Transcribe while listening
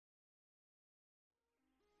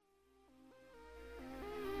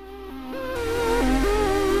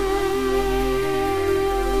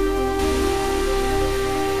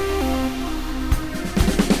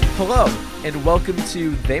and welcome to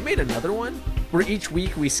They Made Another One, where each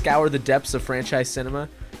week we scour the depths of franchise cinema,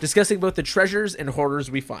 discussing both the treasures and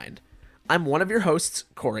horrors we find. I'm one of your hosts,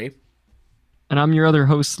 Corey. And I'm your other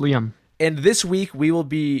host, Liam. And this week we will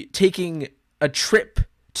be taking a trip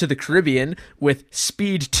to the Caribbean with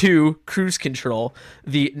Speed 2 Cruise Control,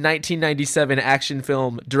 the 1997 action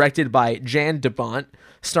film directed by Jan de Bont,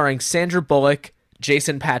 starring Sandra Bullock,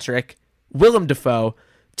 Jason Patric, Willem Dafoe,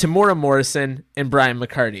 Tamora Morrison, and Brian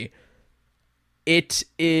McCarty. It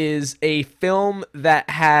is a film that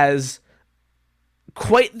has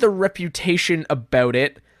quite the reputation about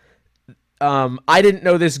it. I didn't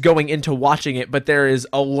know this going into watching it, but there is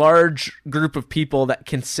a large group of people that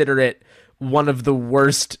consider it one of the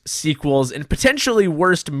worst sequels and potentially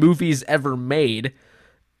worst movies ever made,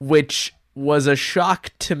 which was a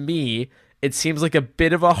shock to me. It seems like a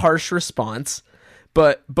bit of a harsh response.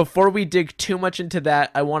 But before we dig too much into that,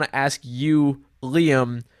 I want to ask you,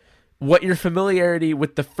 Liam, what your familiarity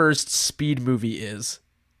with the first Speed movie is.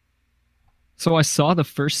 So I saw the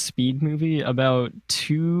first Speed movie about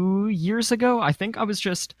 2 years ago. I think I was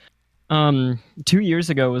just 2 years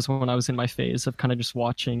ago was when I was in my phase of kind of just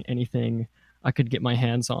watching anything I could get my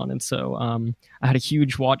hands on. And so I had a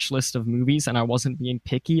huge watch list of movies, and I wasn't being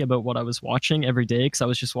picky about what I was watching every day because I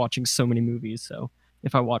was just watching so many movies. So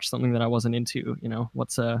if I watched something that I wasn't into,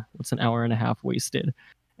 what's an hour and a half wasted?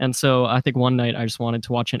 And so I think one night I just wanted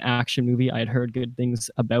to watch an action movie. I had heard good things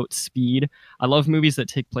about Speed. I love movies that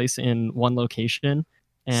take place in one location.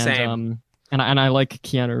 And Same. And I like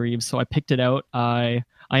Keanu Reeves, so I picked it out. I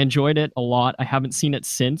enjoyed it a lot. I haven't seen it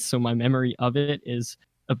since, so my memory of it is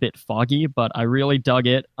a bit foggy, but I really dug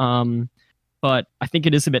it. But I think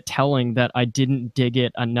it is a bit telling that I didn't dig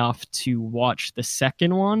it enough to watch the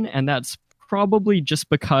second one, and that's probably just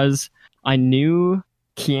because I knew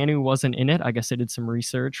Keanu wasn't in it. I guess I did some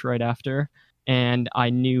research right after, and I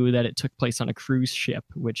knew that it took place on a cruise ship,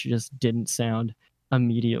 which just didn't sound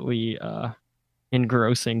immediately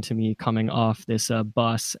engrossing to me coming off this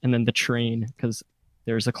bus, and then the train, because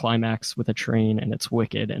there's a climax with a train and it's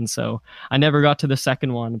wicked. And so I never got to the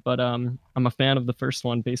second one, but I'm a fan of the first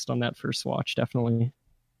one based on that first watch, definitely.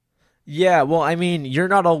 Yeah, well, I mean, you're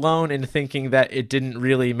not alone in thinking that it didn't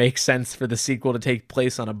really make sense for the sequel to take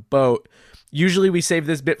place on a boat. Usually we save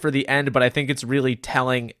this bit for the end, but I think it's really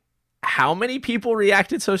telling how many people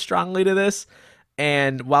reacted so strongly to this.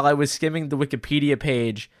 And while I was skimming the Wikipedia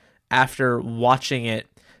page after watching it,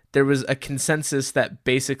 there was a consensus that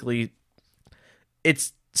basically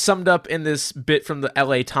it's summed up in this bit from the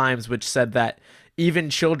LA Times, which said that even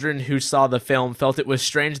children who saw the film felt it was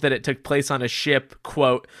strange that it took place on a ship,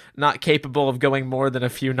 quote, not capable of going more than a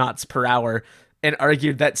few knots per hour, and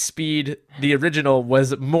argued that Speed, the original,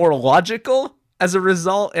 was more logical as a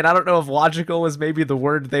result. And I don't know if logical was maybe the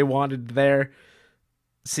word they wanted there,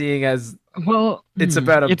 seeing as it's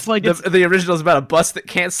about the original is about a bus that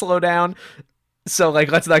can't slow down. So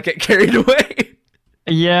let's not get carried away.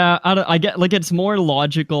 Yeah, I get it's more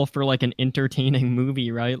logical for an entertaining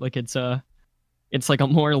movie, right? It's like a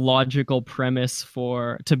more logical premise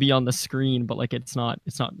to be on the screen, but it's not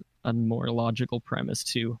a more logical premise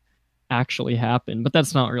to actually happen. But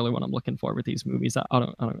that's not really what I'm looking for with these movies. I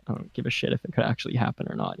don't give a shit if it could actually happen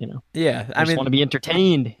or not, Yeah, I just want to be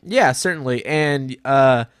entertained. Yeah, certainly. And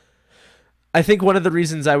I think one of the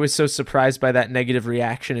reasons I was so surprised by that negative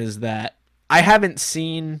reaction is that I haven't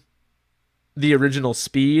seen the original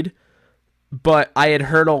Speed, but I had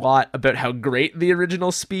heard a lot about how great the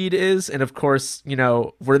original Speed is. And of course,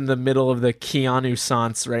 we're in the middle of the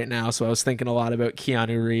Keanu-sance right now. So I was thinking a lot about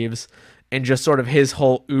Keanu Reeves and just sort of his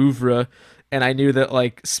whole oeuvre. And I knew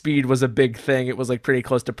that Speed was a big thing. It was pretty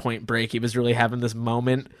close to Point Break. He was really having this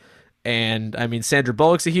moment. And I mean, Sandra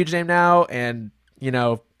Bullock's a huge name now. And,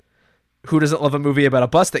 who doesn't love a movie about a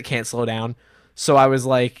bus that can't slow down? So I was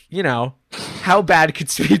like, how bad could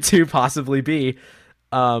Speed 2 possibly be?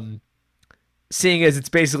 Seeing as it's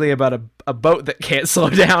basically about a boat that can't slow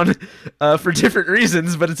down for different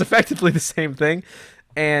reasons, but it's effectively the same thing.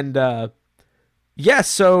 And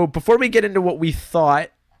so before we get into what we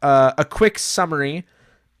thought, a quick summary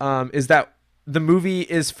is that the movie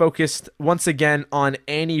is focused once again on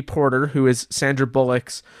Annie Porter, who is Sandra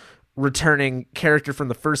Bullock's returning character from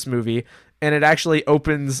the first movie, and it actually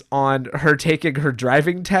opens on her taking her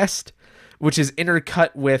driving test, which is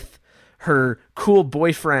intercut with her cool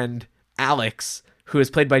boyfriend Alex, who is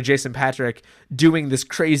played by Jason Patric, doing this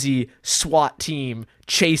crazy SWAT team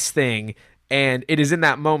chase thing. And it is in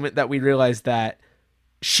that moment that we realize that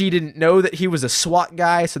she didn't know that he was a SWAT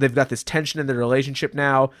guy, so they've got this tension in their relationship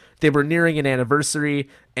now. They were nearing an anniversary,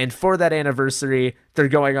 and for that anniversary, they're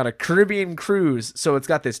going on a Caribbean cruise, so it's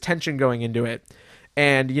got this tension going into it.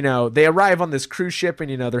 And, they arrive on this cruise ship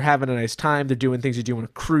and, they're having a nice time. They're doing things you do on a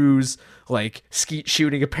cruise, like skeet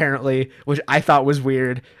shooting, apparently, which I thought was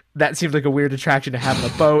weird. That seemed like a weird attraction to have on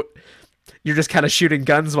a boat. You're just kind of shooting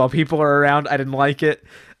guns while people are around. I didn't like it.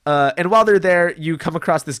 And while they're there, you come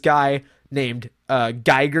across this guy named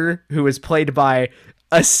Geiger, who is played by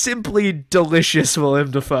a simply delicious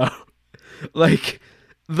Willem Dafoe. Like,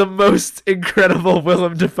 the most incredible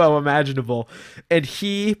Willem Dafoe imaginable. And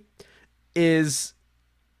he is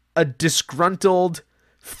a disgruntled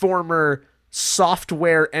former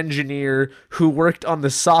software engineer who worked on the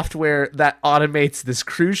software that automates this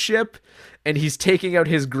cruise ship, and he's taking out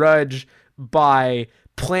his grudge by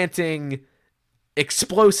planting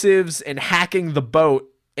explosives and hacking the boat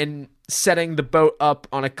and setting the boat up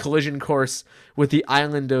on a collision course with the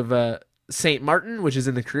island of St. Martin, which is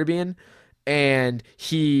in the Caribbean. And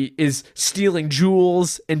he is stealing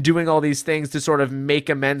jewels and doing all these things to sort of make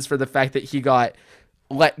amends for the fact that he got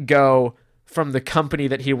let go from the company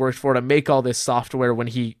that he worked for to make all this software when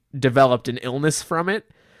he developed an illness from it.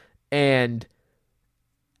 And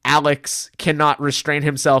Alex cannot restrain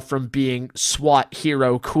himself from being SWAT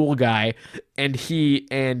hero cool guy, and he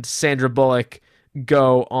and Sandra Bullock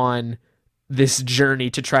go on this journey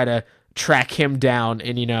to try to track him down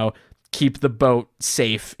and, keep the boat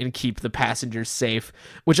safe and keep the passengers safe,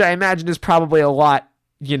 which I imagine is probably a lot,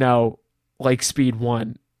 like Speed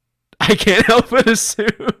 1. I can't help but assume.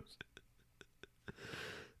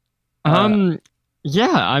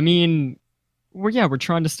 Yeah, I mean, we're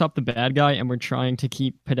trying to stop the bad guy and we're trying to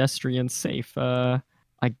keep pedestrians safe. I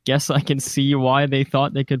guess I can see why they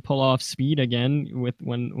thought they could pull off Speed again with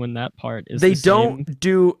when that part is They the same. don't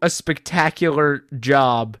do a spectacular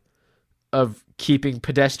job of keeping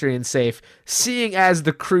pedestrians safe, seeing as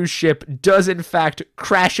the cruise ship does in fact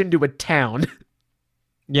crash into a town.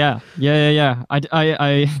 Yeah.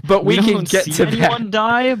 But we can don't get see to anyone that.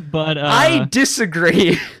 die, but I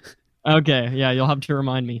disagree. Okay, yeah, you'll have to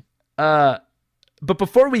remind me. But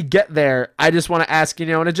before we get there, I just want to ask, in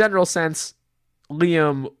a general sense,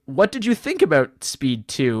 Liam, what did you think about Speed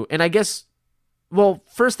 2? And I guess, well,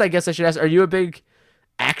 first I guess I should ask, are you a big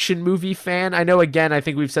action movie fan? I know, again, I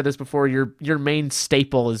think we've said this before, your main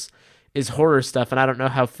staple is horror stuff, and I don't know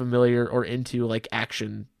how familiar or into like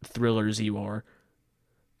action thrillers you are.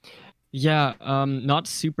 Yeah, not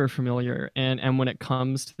super familiar, and when it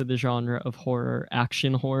comes to the genre of horror,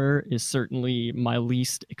 action horror is certainly my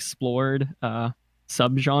least explored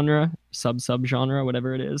subgenre,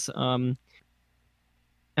 whatever it is.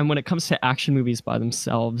 And when it comes to action movies by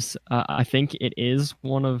themselves, I think it is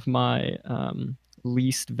one of my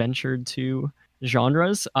least ventured to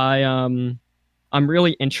genres. I'm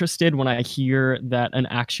really interested when I hear that an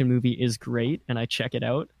action movie is great, and I check it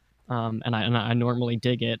out. And I normally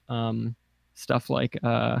dig it. Stuff like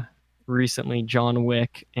recently John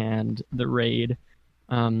Wick and The Raid.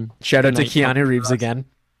 Shout out to Keanu Reeves again.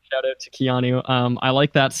 Shout out to Keanu. I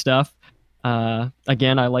like that stuff.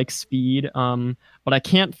 Again, I like Speed. But I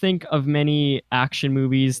can't think of many action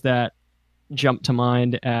movies that jump to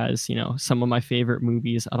mind as, some of my favorite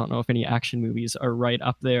movies. I don't know if any action movies are right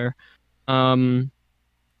up there.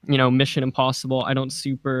 Mission Impossible, I don't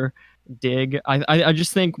super dig. I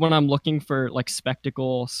just think when I'm looking for like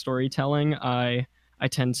spectacle storytelling, I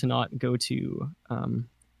tend to not go to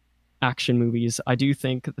action movies. I do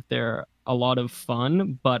think that they're a lot of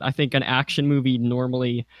fun, but I think an action movie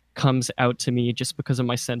normally comes out to me just because of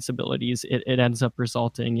my sensibilities. It ends up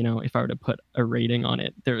resulting, if I were to put a rating on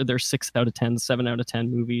it, they're 6 out of 10, 7 out of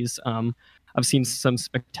 10 movies. I've seen some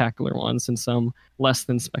spectacular ones and some less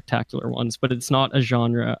than spectacular ones, but it's not a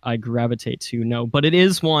genre I gravitate to, no. But it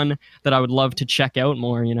is one that I would love to check out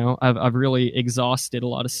more, I've really exhausted a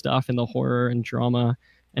lot of stuff in the horror and drama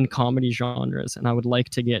and comedy genres, and I would like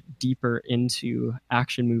to get deeper into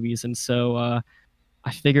action movies. And so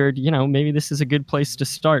I figured, maybe this is a good place to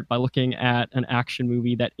start by looking at an action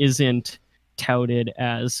movie that isn't touted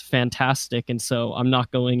as fantastic. And so I'm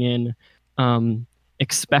not going in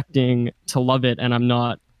expecting to love it, and I'm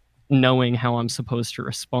not knowing how I'm supposed to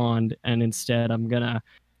respond. And instead, I'm going to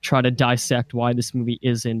try to dissect why this movie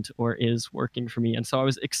isn't or is working for me. And so I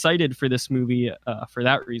was excited for this movie for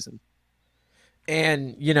that reason.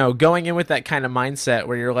 And, going in with that kind of mindset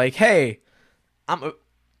where you're like, hey,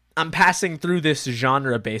 I'm passing through this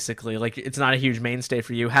genre, basically. Like, it's not a huge mainstay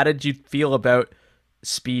for you. How did you feel about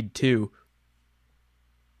Speed 2?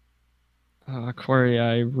 Corey,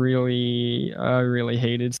 I really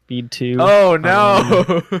hated Speed 2. Oh,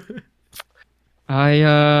 no!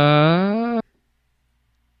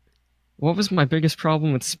 What was my biggest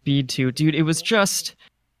problem with Speed 2? Dude, it was just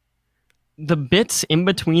the bits in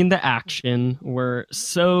between the action were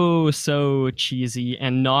so cheesy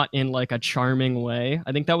and not in like a charming way.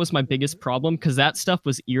 I think that was my biggest problem because that stuff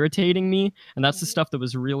was irritating me, and that's the stuff that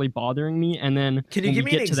was really bothering me. And then Can you when give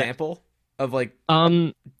we me an get to that, example of like?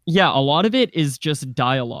 yeah, a lot of it is just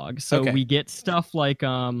dialogue. So Okay. we get stuff like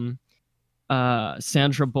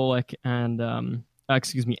Sandra Bullock and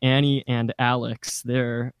excuse me, Annie and Alex.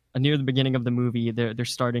 They're near the beginning of the movie. They're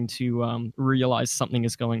starting to realize something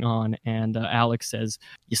is going on, and Alex says,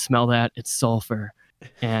 "You smell that? It's sulfur."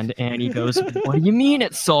 And Annie goes, "What do you mean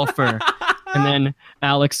it's sulfur?" And then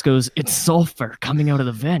Alex goes, "It's sulfur coming out of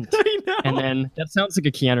the vent." I know. And then that sounds like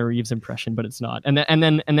a Keanu Reeves impression, but it's not. And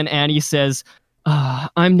then Annie says,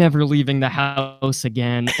 "I'm never leaving the house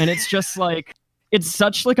again." And it's just like it's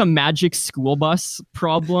such like a Magic School Bus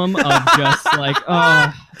problem of just like,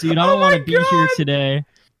 oh, dude, I don't want to be here today.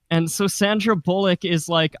 And so Sandra Bullock is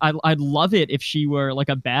like, I'd love it if she were like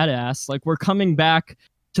a badass. Like we're coming back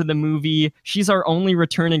to the movie. She's our only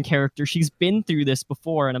returning character. She's been through this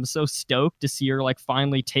before, and I'm so stoked to see her like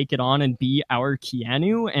finally take it on and be our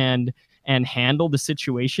Keanu and handle the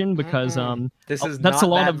situation because this is that's not a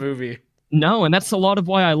lot that of movie. no, and that's a lot of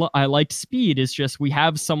why I liked Speed is just we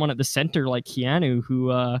have someone at the center like Keanu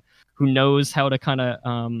who knows how to kind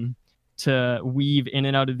of to weave in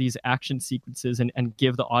and out of these action sequences and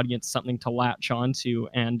give the audience something to latch onto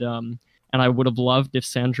and I would have loved if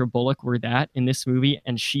Sandra Bullock were that in this movie,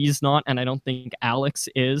 and she's not, and I don't think Alex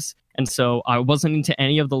is, and so I wasn't into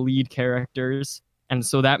any of the lead characters. And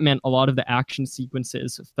so that meant a lot of the action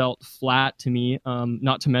sequences felt flat to me,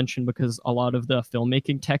 not to mention because a lot of the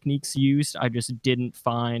filmmaking techniques used, I just didn't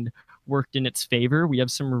find worked in its favor. We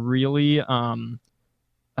have some really,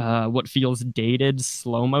 what feels dated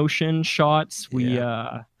slow motion shots.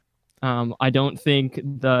 I don't think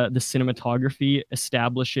the cinematography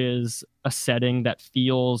establishes a setting that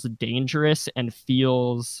feels dangerous and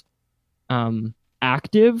feels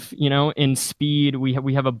active. In Speed we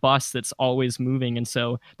have a bus that's always moving, and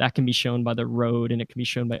so that can be shown by the road and it can be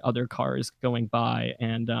shown by other cars going by,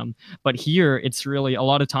 and but here it's really a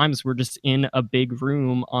lot of times we're just in a big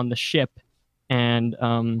room on the ship, and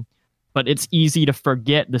but it's easy to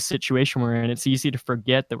forget the situation we're in. It's easy to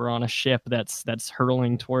forget that we're on a ship that's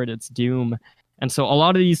hurling toward its doom. And so a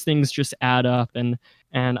lot of these things just add up, and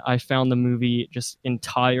I found the movie just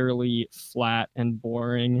entirely flat and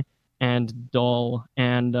boring and dull.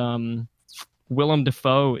 And Willem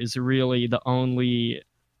Dafoe is really the only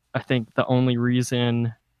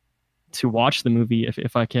reason to watch the movie,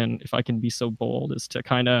 if I can be so bold, is to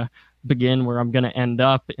kind of begin where I'm going to end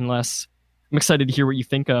up, unless I'm excited to hear what you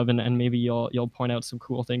think of, and maybe you'll point out some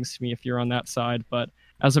cool things to me if you're on that side. But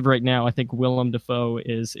as of right now, I think Willem Dafoe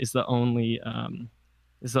is the only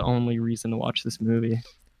reason to watch this movie.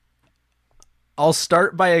 I'll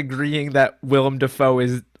start by agreeing that Willem Dafoe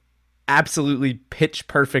is absolutely pitch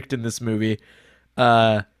perfect in this movie,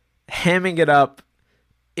 hamming it up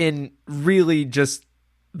in really just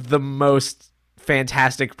the most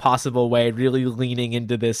fantastic possible way, really leaning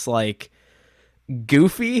into this like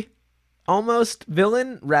goofy almost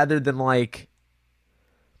villain rather than like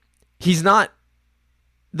he's not.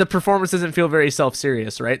 The performance doesn't feel very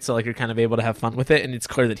self-serious, right? So like you're kind of able to have fun with it, and it's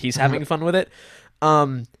clear that he's having fun with it.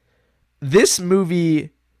 This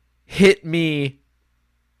movie hit me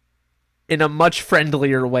in a much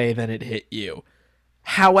friendlier way than it hit you.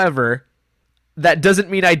 However, that doesn't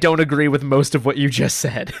mean I don't agree with most of what you just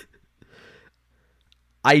said.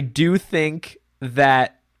 I do think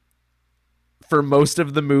that for most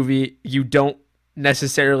of the movie, you don't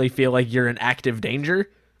necessarily feel like you're in active danger,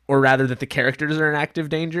 or rather that the characters are in active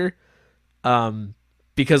danger.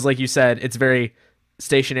 Because like you said, it's very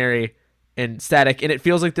stationary and static, and it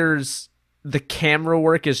feels like the camera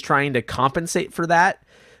work is trying to compensate for that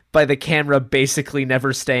by the camera basically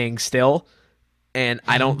never staying still. And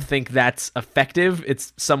I don't think that's effective.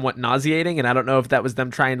 It's somewhat nauseating, and I don't know if that was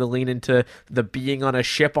them trying to lean into the being on a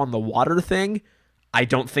ship on the water thing. I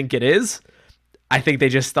don't think it is. I think they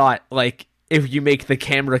just thought, like, if you make the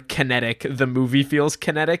camera kinetic, the movie feels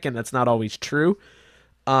kinetic, and that's not always true.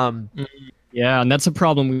 Yeah, and that's a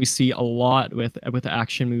problem we see a lot with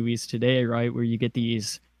action movies today, right? Where you get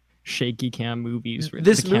these shaky cam movies where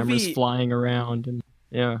the camera's flying around, and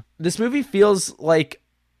yeah. This movie feels like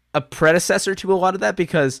a predecessor to a lot of that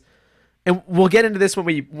because, and we'll get into this when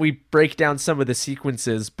we break down some of the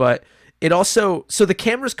sequences, but it also, so the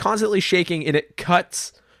camera's constantly shaking and it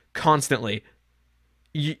cuts constantly.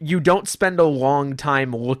 You don't spend a long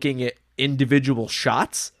time looking at individual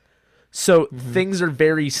shots. So things are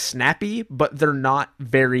very snappy, but they're not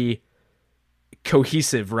very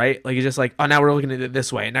cohesive, right? Like it's just like, oh, now we're looking at it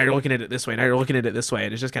this way, now you're looking at it this way, now you're looking at it this way,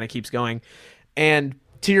 and it just kind of keeps going. And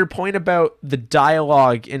to your point about the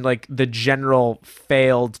dialogue and like the general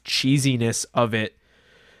failed cheesiness of it,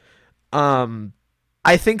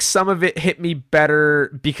 I think some of it hit me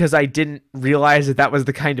better because I didn't realize that that was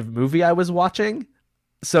the kind of movie I was watching.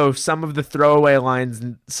 So some of the throwaway lines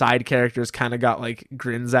and side characters kind of got like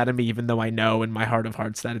grins out of me, even though I know in my heart of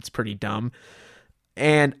hearts that it's pretty dumb.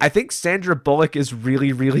 And I think Sandra Bullock is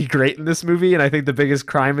really, really great in this movie. And I think the biggest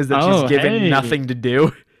crime is that she's given nothing to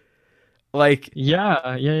do. Like, yeah.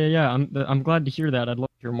 I'm glad to hear that. I'd love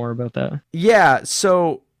to hear more about that. yeah.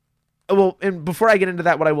 So, well, and before I get into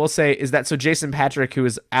that, what I will say is that so Jason Patric, who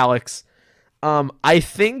is Alex, I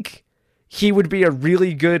think he would be a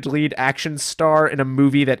really good lead action star in a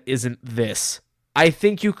movie that isn't this. I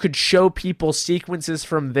think you could show people sequences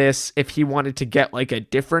from this if he wanted to get like a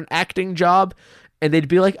different acting job, and they'd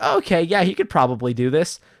be like, oh, okay, yeah, he could probably do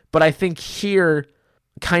this. But I think here,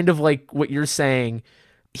 kind of like what you're saying,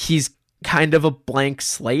 he's kind of a blank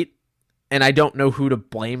slate, and I don't know who to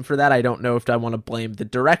blame for that. I don't know if I want to blame the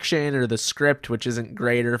direction or the script, which isn't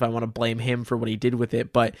great, or if I want to blame him for what he did with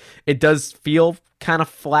it. But it does feel kind of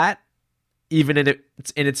flat, even in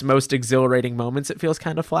its most exhilarating moments. It feels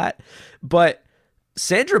kind of flat. But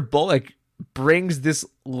Sandra Bullock brings this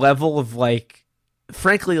level of like,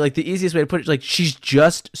 frankly, like the easiest way to put it, like she's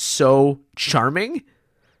just so charming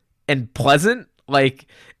and pleasant. Like,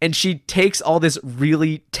 and she takes all this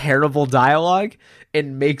really terrible dialogue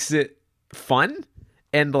and makes it fun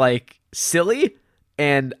and like silly.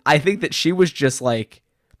 And I think that she was just like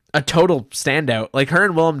a total standout. Like her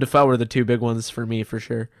and Willem Dafoe were the two big ones for me, for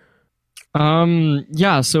sure.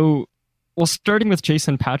 Yeah, so well, starting with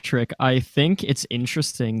Jason Patric, I think it's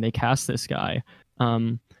interesting they cast this guy.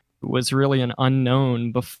 Who was really an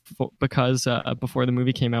unknown because before the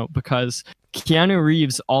movie came out, because Keanu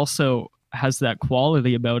Reeves also has that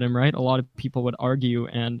quality about him, right? A lot of people would argue,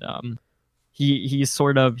 and he's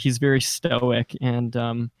very stoic,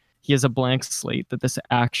 and he has a blank slate that this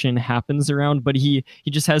action happens around, but he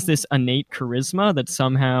just has this innate charisma that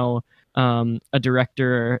somehow a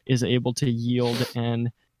director is able to yield,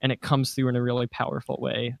 and it comes through in a really powerful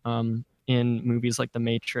way in movies like The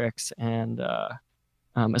Matrix, and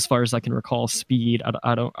as far as I can recall, Speed.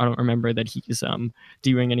 I don't remember that he's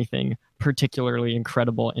doing anything particularly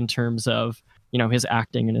incredible in terms of, you know, his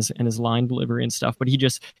acting and his line delivery and stuff. But he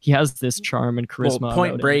has this charm and charisma. Well,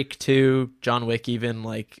 Point Break too, John Wick, even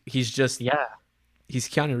like he's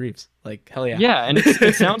Keanu Reeves. Like hell yeah. Yeah, and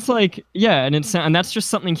it sounds like and that's just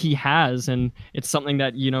something he has, and it's something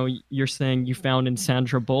that, you know, you're saying you found in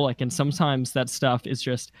Sandra Bullock, and sometimes that stuff is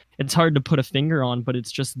just, it's hard to put a finger on, but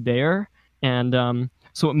it's just there. And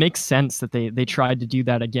so it makes sense that they tried to do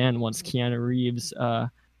that again once Keanu Reeves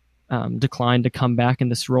declined to come back in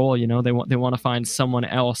this role. You know, they want to find someone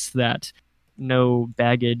else that no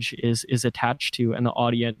baggage is attached to, and the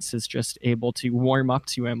audience is just able to warm up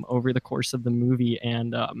to him over the course of the movie,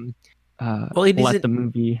 and let the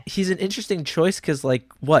movie. He's an interesting choice because,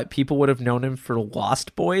 like, what, people would have known him for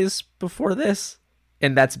Lost Boys before this,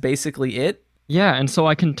 and that's basically it. Yeah, and so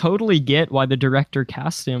I can totally get why the director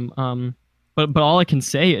cast him. But all I can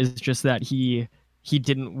say is just that he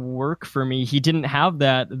didn't work for me. He didn't have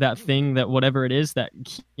that thing, that whatever it is that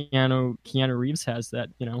Keanu Reeves has, that,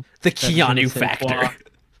 you know, the Keanu factor.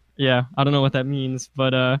 Yeah, I don't know what that means,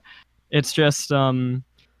 but it's just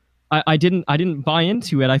I didn't buy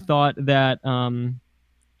into it. I thought that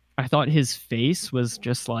I thought his face was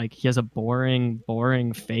just like, he has a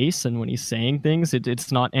boring face, and when he's saying things,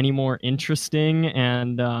 it's not any more interesting,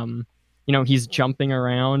 and you know, he's jumping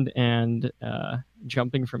around and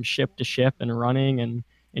jumping from ship to ship and running, and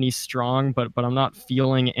he's strong, but I'm not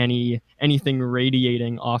feeling anything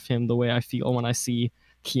radiating off him the way I feel when I see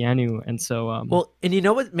Keanu. And so well, and you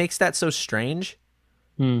know what makes that so strange?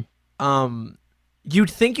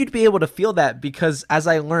 You'd think you'd be able to feel that because, as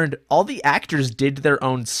I learned, all the actors did their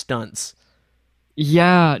own stunts.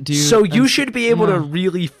 Yeah, dude. So you should be able to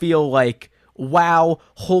really feel like, wow,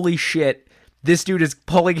 holy shit, this dude is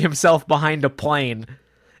pulling himself behind a plane.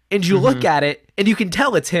 And you look at it, and you can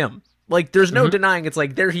tell it's him. Like, there's no denying it's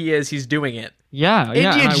like, there he is, he's doing it. Yeah,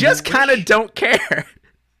 and you just kind of don't care.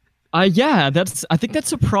 Yeah, I think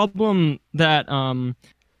that's a problem that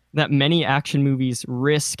that many action movies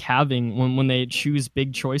risk having when they choose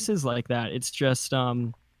big choices like that. It's just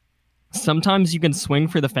sometimes you can swing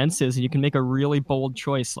for the fences and you can make a really bold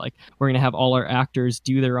choice, like, we're going to have all our actors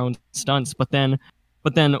do their own stunts, but then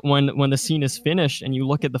when the scene is finished and you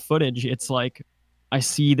look at the footage, it's like, I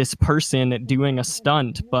see this person doing a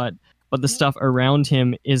stunt, but but the stuff around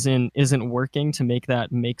him isn't working to make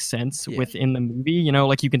that make sense Yeah. within the movie. You know,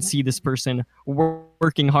 like you can see this person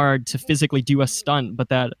working hard to physically do a stunt, but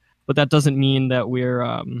that doesn't mean that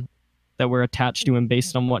we're attached to him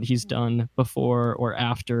based on what he's done before or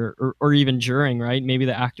after or even during, right? Maybe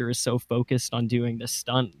the actor is so focused on doing this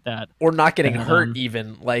stunt that or not getting that, hurt,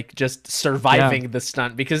 even like just surviving the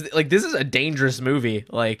stunt, because like this is a dangerous movie.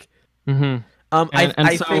 Like, mhm.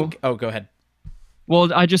 I So, think. Oh, go ahead.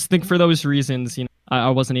 well, I just think for those reasons, you know, I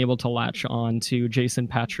wasn't able to latch on to Jason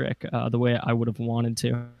Patric the way I would have wanted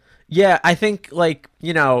to. Yeah, I think like,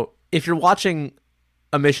 you know, if you're watching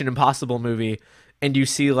a Mission Impossible movie and you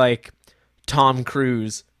see like Tom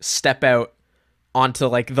Cruise step out onto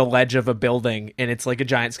like the ledge of a building and it's like a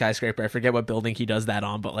giant skyscraper. I forget what building he does that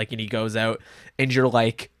on, but like, and he goes out and you're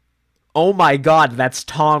like, "Oh my God, that's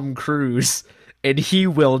Tom Cruise and he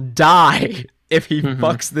will die if he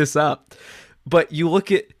fucks this up." But you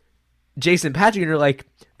look at Jason Patric and you're like,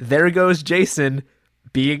 there goes Jason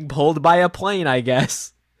being pulled by a plane, I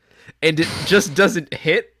guess. And it just doesn't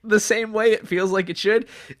hit the same way it feels like it should.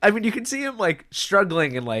 I mean, you can see him like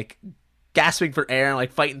struggling and like gasping for air and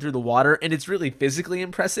like fighting through the water, and it's really physically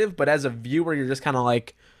impressive, but as a viewer you're just kind of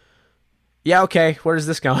like, yeah, okay, where's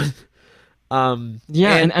this going?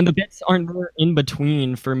 Yeah, and the bits aren't there in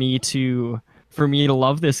between for me to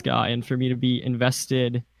love this guy and for me to be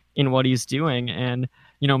invested in what he's doing. And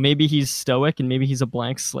you know, maybe he's stoic and maybe he's a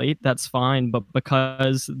blank slate, that's fine, but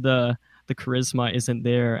because the charisma isn't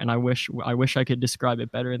there, and I wish I could describe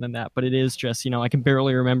it better than that, but it is just, you know, I can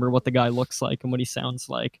barely remember what the guy looks like and what he sounds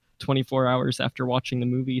like 24 hours after watching the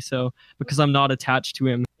movie. So because I'm not attached to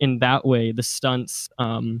him in that way, the stunts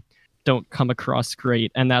don't come across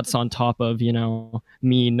great, and that's on top of, you know,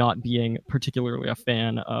 me not being particularly a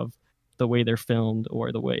fan of the way they're filmed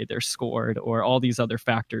or the way they're scored or all these other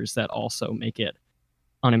factors that also make it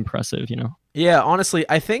unimpressive, you know. Yeah, honestly,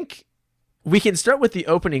 I think we can start with the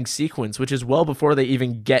opening sequence, which is well before they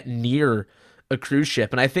even get near a cruise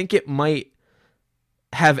ship. And I think it might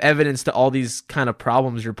have evidence to all these kind of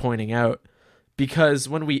problems you're pointing out. Because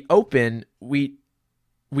when we open, we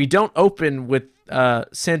don't open with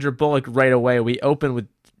Sandra Bullock right away. We open with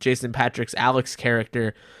Jason Patric's Alex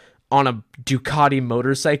character on a Ducati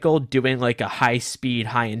motorcycle doing like a high-speed,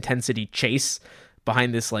 high-intensity chase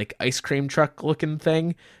behind this like ice cream truck looking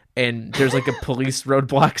thing. And there's like a police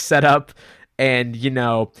roadblock set up, and you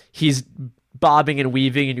know, he's bobbing and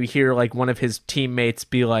weaving, and you hear like one of his teammates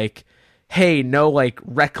be like, "Hey, no like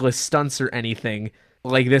reckless stunts or anything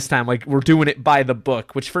like this time, like we're doing it by the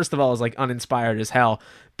book," which first of all is like uninspired as hell,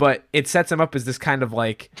 but it sets him up as this kind of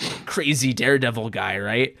like crazy daredevil guy,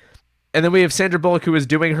 right? And then we have Sandra Bullock, who is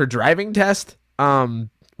doing her driving test,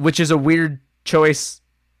 which is a weird choice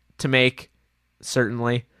to make,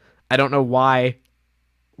 certainly. I don't know why.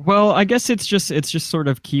 Well, I guess it's just sort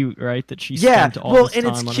of cute, right? That she spent all this and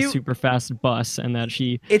time it's on cute. a super fast bus, and that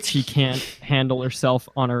she can't handle herself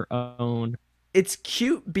on her own. It's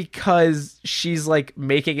cute because she's like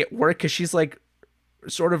making it work, because she's like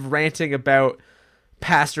sort of ranting about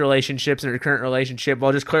past relationships and her current relationship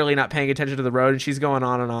while just clearly not paying attention to the road, and she's going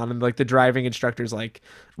on, and like the driving instructor's like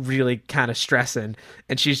really kind of stressing,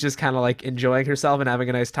 and she's just kind of like enjoying herself and having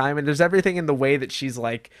a nice time. And there's everything in the way that she's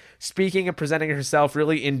like speaking and presenting herself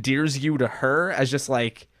really endears you to her as just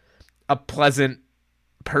like a pleasant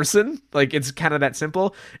person. Like it's kind of that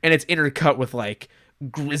simple, and it's intercut with like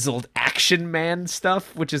grizzled action man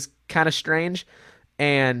stuff, which is kind of strange.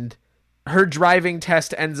 And her driving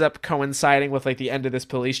test ends up coinciding with like the end of this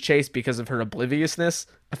police chase because of her obliviousness,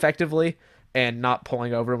 effectively, and not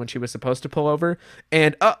pulling over when she was supposed to pull over.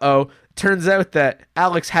 And turns out that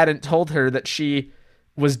Alex hadn't told her that she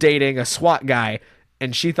was dating a SWAT guy,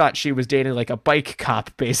 and she thought she was dating like a bike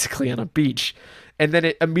cop basically on a beach. And then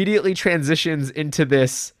it immediately transitions into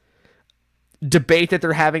this debate that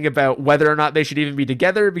they're having about whether or not they should even be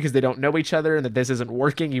together because they don't know each other, and that this isn't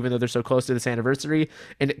working even though they're so close to this anniversary.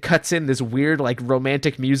 And it cuts in this weird like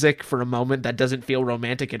romantic music for a moment that doesn't feel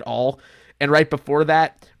romantic at all. And right before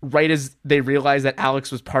that, right as they realize that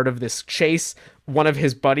Alex was part of this chase, one of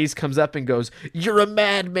his buddies comes up and goes, "You're a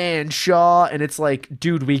madman, Shaw." And it's like,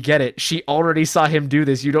 dude, we get it. She already saw him do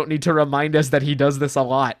this. You don't need to remind us that he does this a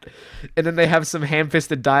lot. And then they have some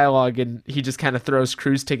ham-fisted dialogue, and he just kind of throws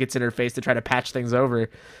cruise tickets in her face to try to patch things over.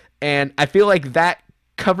 And I feel like that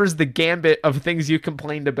covers the gambit of things you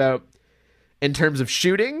complained about in terms of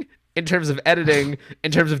shooting, in terms of editing,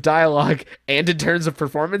 in terms of dialogue, and in terms of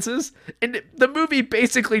performances. And the movie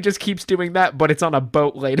basically just keeps doing that, but it's on a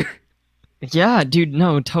boat later. Yeah, dude,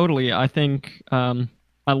 no, totally. I think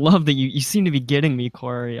I love that you seem to be getting me,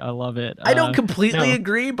 Corey. I love it. I don't completely No,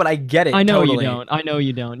 agree, but I get I it know you totally. don't. I know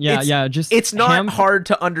you don't. Yeah, It's yeah. Just it's not hard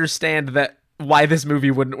to understand that why this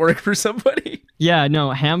movie wouldn't work for somebody. Yeah,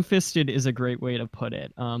 no, ham-fisted is a great way to put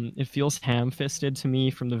it. It feels ham-fisted to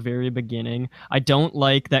me from the very beginning. I don't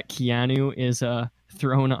like that Keanu is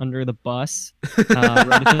thrown under the bus right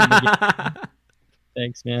at the beginning.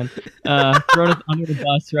 Thanks, man. Thrown under the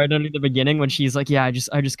bus right under the beginning when she's like, "Yeah, I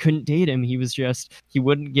just couldn't date him. He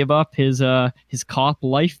wouldn't give up his cop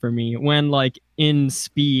life for me." When like in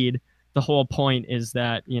Speed, the whole point is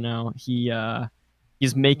that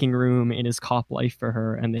he's making room in his cop life for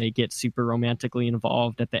her, and they get super romantically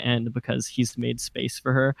involved at the end because he's made space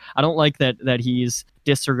for her. I don't like that he's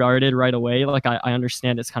disregarded right away. Like I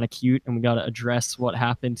understand it's kind of cute, and we got to address what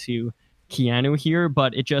happened to Keanu here,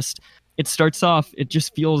 but it starts off, it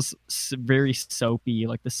just feels very soapy,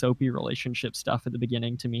 like the soapy relationship stuff at the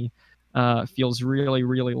beginning to me feels really,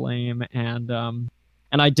 really lame. And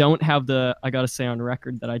I don't have I gotta say on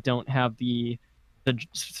record that I don't have the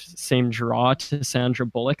same draw to Sandra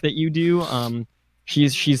Bullock that you do.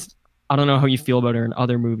 She's I don't know how you feel about her in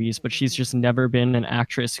other movies, but she's just never been an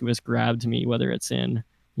actress who has grabbed me, whether it's in,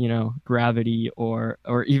 Gravity or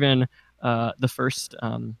even the first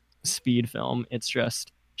Speed film.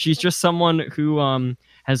 She's just someone who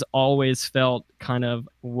has always felt kind of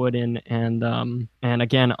wooden and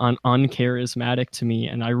again uncharismatic to me,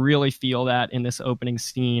 and I really feel that in this opening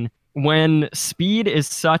scene when Speed is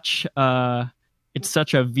such a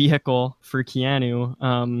vehicle for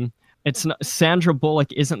Keanu. It's not, Sandra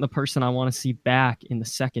Bullock isn't the person I want to see back in the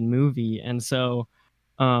second movie, and so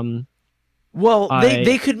well,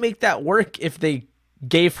 they could make that work if they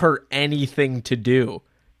gave her anything to do.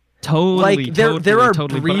 Totally, like there are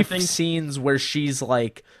totally. brief scenes where she's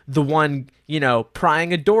like the one,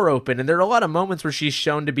 prying a door open, and there are a lot of moments where she's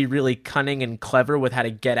shown to be really cunning and clever with how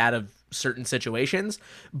to get out of certain situations,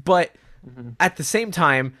 but at the same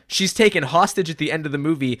time, she's taken hostage at the end of the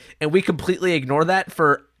movie, and we completely ignore that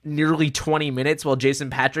for nearly 20 minutes while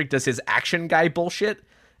Jason Patrick does his action guy bullshit,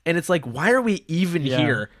 and it's like, why are we even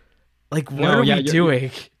here? Like, what are we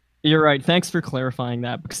doing? You're right. Thanks for clarifying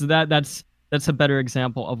that, because that's a better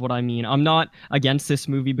example of what I mean. I'm not against this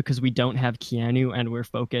movie because we don't have Keanu and we're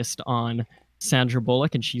focused on Sandra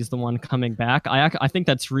Bullock and she's the one coming back. I think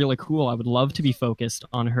that's really cool. I would love to be focused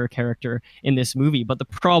on her character in this movie, but the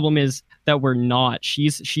problem is that we're not.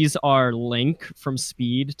 She's our link from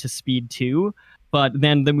Speed to Speed 2, but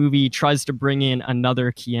then the movie tries to bring in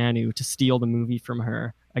another Keanu to steal the movie from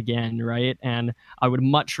her again, right? And I would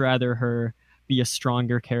much rather her be a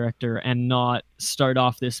stronger character and not start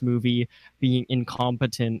off this movie being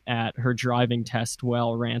incompetent at her driving test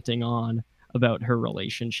while ranting on about her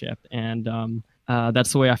relationship. And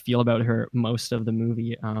that's the way I feel about her most of the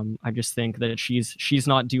movie. I just think that she's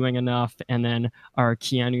not doing enough, and then our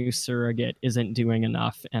Keanu surrogate isn't doing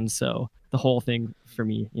enough, and so the whole thing for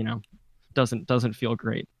me, doesn't feel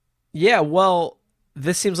great. Yeah, well,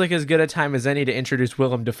 this seems like as good a time as any to introduce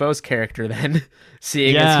Willem Dafoe's character then,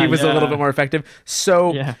 seeing as he was a little bit more effective.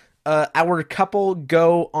 So our couple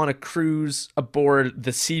go on a cruise aboard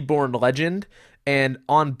the Seabourn Legend, and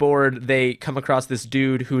on board they come across this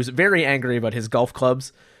dude who's very angry about his golf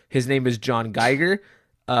clubs. His name is John Geiger,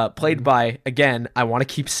 played by, again, I want to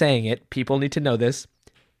keep saying it, people need to know this,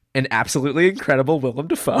 an absolutely incredible Willem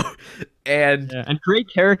Dafoe. And great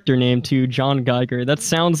character name too, John Geiger. That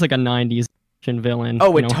sounds like a 90s villain.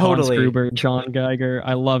 Oh, it totally. Hans Gruber, John Geiger.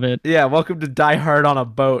 I love it. Yeah, welcome to Die Hard on a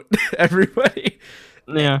Boat, everybody.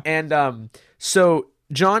 Yeah. And so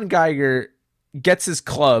John Geiger gets his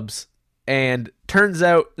clubs, and turns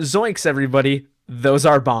out, zoinks everybody, those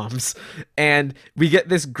are bombs. And we get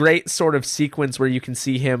this great sort of sequence where you can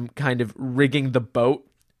see him kind of rigging the boat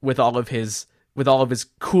with all of his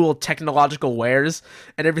cool technological wares,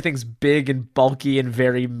 and everything's big and bulky and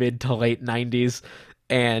very mid to late 90s.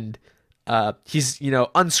 And he's,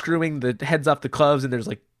 unscrewing the heads off the clubs, and there's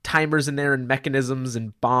like timers in there and mechanisms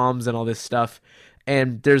and bombs and all this stuff.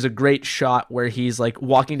 And there's a great shot where he's like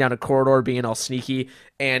walking down a corridor being all sneaky,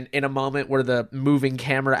 and in a moment where the moving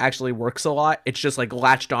camera actually works a lot, it's just like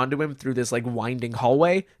latched onto him through this like winding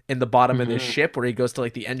hallway in the bottom of this ship where he goes to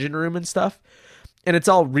like the engine room and stuff. And it's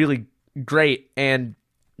all really great. And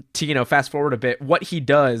to, fast forward a bit, what he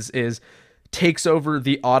does is takes over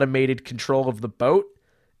the automated control of the boat.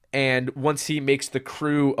 And once he makes the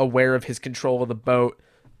crew aware of his control of the boat,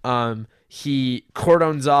 he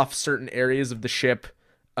cordons off certain areas of the ship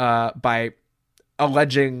by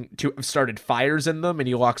alleging to have started fires in them, and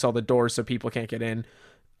he locks all the doors so people can't get in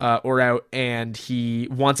or out, and he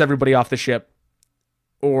wants everybody off the ship.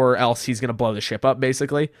 or else he's gonna blow the ship up,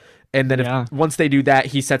 basically. And then Yeah. once they do that,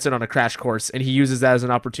 he sets it on a crash course, and he uses that as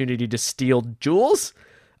an opportunity to steal jewels.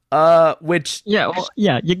 Which Yeah, well,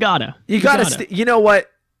 yeah, you gotta. you know what?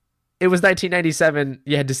 It was 1997.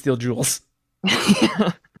 You had to steal jewels.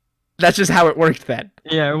 That's just how it worked then.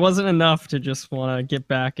 Yeah, it wasn't enough to just want to get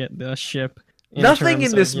back at the ship. Nothing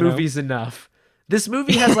in this movie is enough. This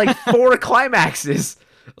movie has like 4 climaxes.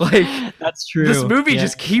 Like, that's true. This movie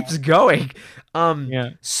just keeps going. Yeah.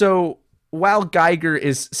 So while Geiger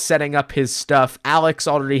is setting up his stuff, Alex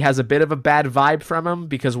already has a bit of a bad vibe from him,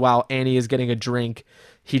 because while Annie is getting a drink,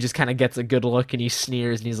 he just kind of gets a good look and he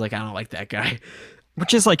sneers and he's like, I don't like that guy.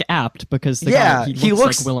 Which is like apt, because the guy, he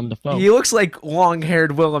looks like Willem Dafoe. He looks like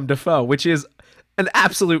long-haired Willem Dafoe, which is an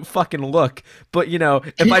absolute fucking look. But, you know,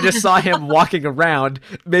 if I just saw him walking around,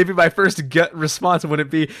 maybe my first gut response wouldn't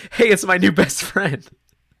be, hey, it's my new best friend.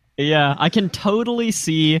 Yeah, I can totally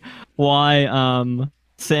see why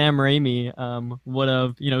Sam Raimi would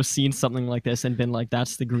have, you know, seen something like this and been like,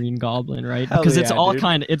 that's the Green Goblin, right? Hell Because yeah, it's all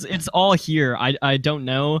dude. it's all here. I don't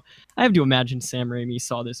know. I have to imagine Sam Raimi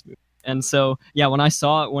saw this movie. And so, yeah, when I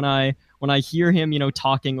saw it, when I hear him, you know,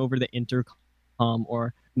 talking over the intercom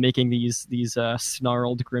or making these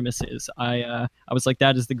snarled grimaces, I was like,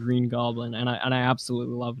 that is the Green Goblin, and I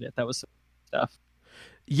absolutely loved it. That was some stuff.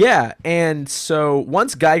 Yeah, and so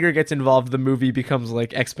once Geiger gets involved, the movie becomes like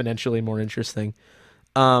exponentially more interesting.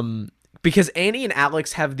 Because Annie and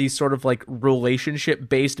Alex have these sort of like relationship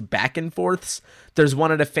based back and forths. There's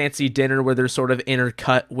one at a fancy dinner where they're sort of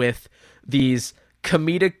intercut with these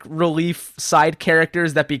comedic relief side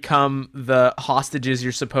characters that become the hostages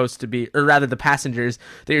you're supposed to be, or rather the passengers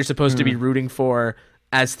that you're supposed to be rooting for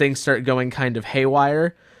as things start going kind of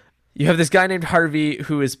haywire. You have this guy named Harvey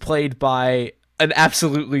who is played by an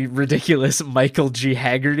absolutely ridiculous Michael G.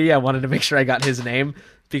 Haggerty. I wanted to make sure I got his name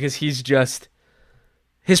because he's just,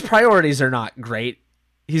 his priorities are not great.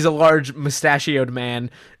 He's a large mustachioed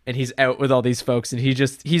man and he's out with all these folks, and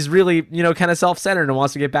he's really, you know, kind of self-centered and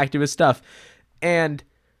wants to get back to his stuff. And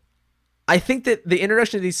I think that the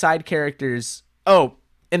introduction of these side characters, and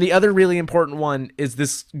the other really important one is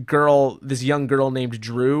this young girl named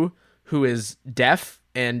Drew, who is deaf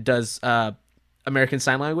and does American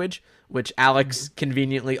Sign Language, which Alex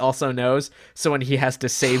conveniently also knows. So when he has to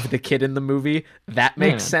save the kid in the movie, that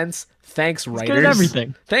makes sense. Thanks, writers. Good at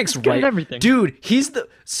everything. Thanks, Good at everything. Dude, he's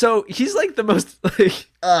like the most like,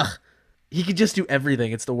 he could just do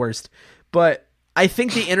everything. It's the worst. But I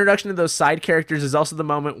think the introduction of those side characters is also the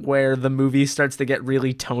moment where the movie starts to get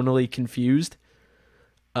really tonally confused.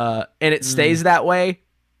 And it stays that way.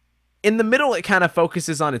 In the middle, it kind of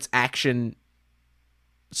focuses on its action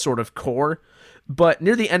sort of core. But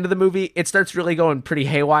near the end of the movie, it starts really going pretty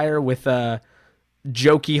haywire with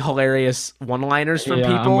jokey, hilarious one-liners from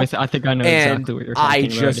people. I think I know exactly what you're talking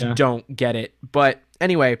about. I just don't get it. But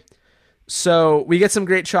anyway, so we get some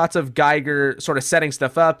great shots of Geiger sort of setting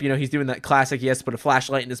stuff up. You know, he's doing that classic, he has to put a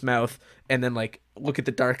flashlight in his mouth and then like look at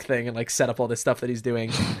the dark thing and like set up all this stuff that he's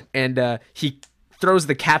doing. And he throws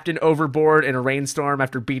the captain overboard in a rainstorm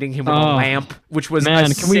after beating him with a lamp, which was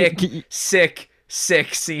sick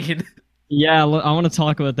scene. Yeah, I want to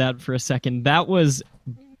talk about that for a second. That was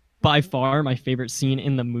by far my favorite scene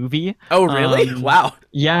in the movie. Oh, really? Wow.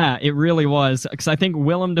 Yeah, it really was. Because I think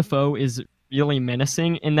Willem Dafoe is really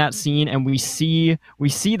menacing in that scene, and we see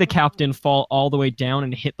the captain fall all the way down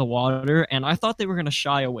and hit the water, and I thought they were going to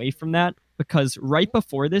shy away from that, because right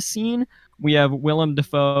before this scene, we have Willem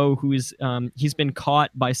Dafoe who's he's been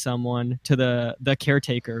caught by someone, to the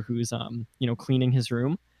caretaker who's cleaning his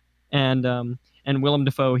room, and Willem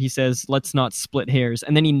Dafoe, he says, let's not split hairs,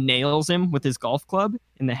 and then he nails him with his golf club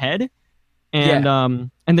in the head, and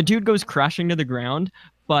the dude goes crashing to the ground.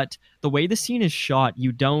 But the way the scene is shot,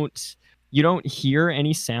 you don't hear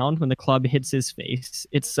any sound when the club hits his face.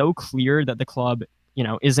 It's so clear that the club,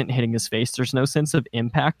 isn't hitting his face. There's no sense of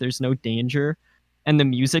impact. There's no danger. And the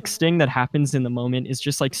music sting that happens in the moment is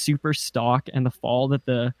just like super stock, and the fall that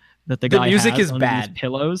the guy music has is on bad. His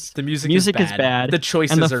pillows. The music is bad. The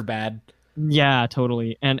choices are bad. Yeah,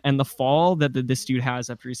 totally. And the fall that this dude has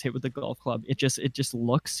after he's hit with the golf club, it just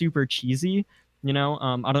looks super cheesy. I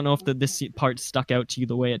don't know if this part stuck out to you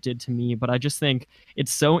the way it did to me, but I just think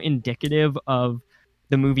it's so indicative of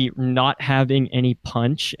the movie not having any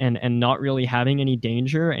punch and not really having any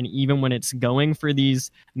danger. And even when it's going for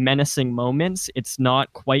these menacing moments, it's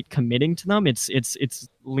not quite committing to them. It's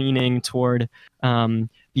leaning toward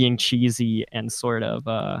being cheesy and sort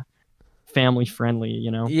of family friendly,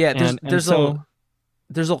 Yeah, there's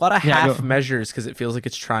a lot of half measures because it feels like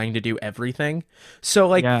it's trying to do everything. So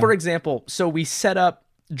for example, so we set up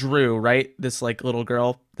Drew, right? This like little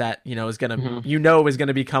girl that, is gonna, Mhm. is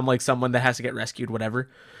gonna become like someone that has to get rescued, whatever.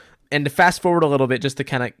 And to fast forward a little bit, just to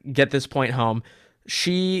kind of get this point home,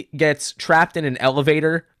 she gets trapped in an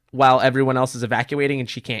elevator while everyone else is evacuating, and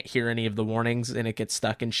she can't hear any of the warnings, and it gets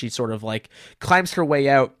stuck, and she sort of like climbs her way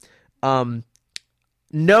out.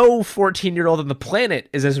 No 14-year-old on the planet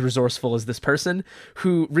is as resourceful as this person,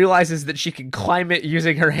 who realizes that she can climb it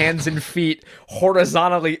using her hands and feet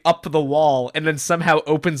horizontally up the wall, and then somehow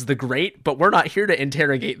opens the grate. But we're not here to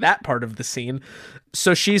interrogate that part of the scene.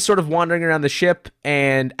 So she's sort of wandering around the ship,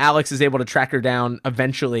 and Alex is able to track her down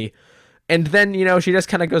eventually. And then, she just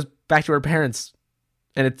kind of goes back to her parents,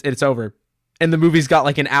 and it's over. And the movie's got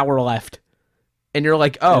like an hour left. And you're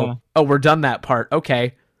like, oh, we're done that part.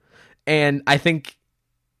 Okay. And I think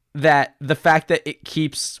that the fact that it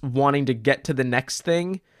keeps wanting to get to the next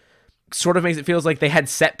thing sort of makes it feels like they had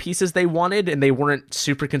set pieces they wanted, and they weren't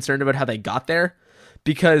super concerned about how they got there,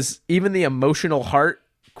 because even the emotional heart,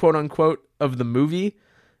 quote unquote, of the movie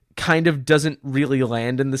kind of doesn't really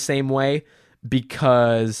land in the same way,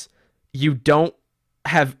 because you don't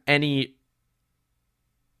have any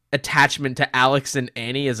attachment to Alex and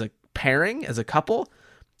Annie as a pairing, as a couple.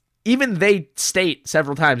 Even they state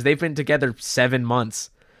several times they've been together 7 months.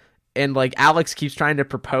 And like Alex keeps trying to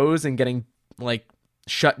propose and getting like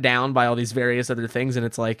shut down by all these various other things. And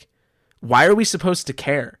it's like, why are we supposed to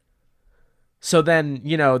care? So then,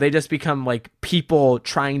 they just become like people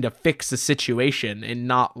trying to fix a situation, and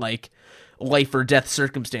not like life or death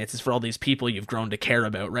circumstances for all these people you've grown to care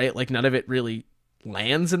about, right? Like none of it really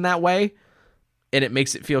lands in that way. And it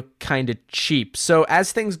makes it feel kind of cheap. So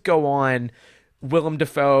as things go on, Willem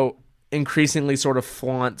Dafoe increasingly sort of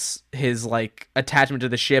flaunts his like attachment to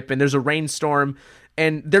the ship, and there's a rainstorm,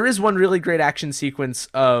 and there is one really great action sequence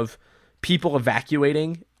of people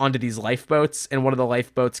evacuating onto these lifeboats, and one of the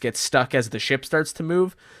lifeboats gets stuck as the ship starts to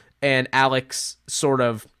move, and Alex sort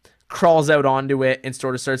of crawls out onto it and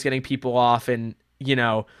sort of starts getting people off, and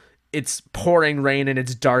it's pouring rain and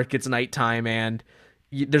it's dark, it's nighttime, and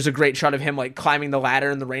there's a great shot of him like climbing the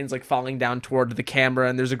ladder, and the rain's like falling down toward the camera,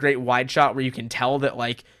 and there's a great wide shot where you can tell that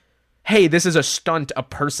like, hey, this is a stunt a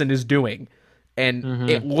person is doing, and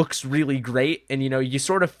it looks really great. And you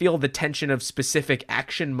sort of feel the tension of specific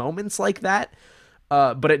action moments like that,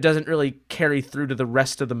 but it doesn't really carry through to the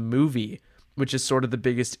rest of the movie, which is sort of the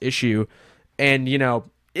biggest issue. And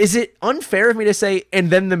is it unfair of me to say, and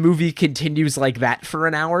then the movie continues like that for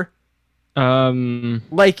an hour?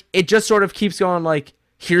 Like it just sort of keeps going like,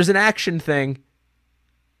 here's an action thing,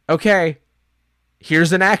 okay,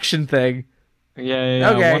 here's an action thing.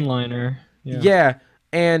 Yeah, okay. One-liner. Yeah,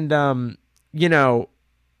 and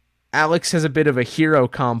Alex has a bit of a hero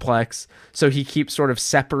complex, so he keeps sort of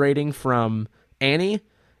separating from Annie,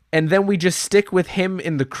 and then we just stick with him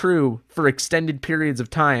in the crew for extended periods of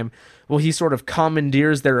time. Well, he sort of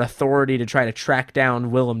commandeers their authority to try to track down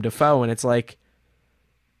Willem Dafoe, and it's like,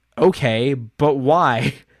 okay, but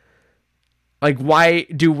why? Like, why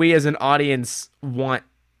do we as an audience want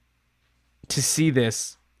to see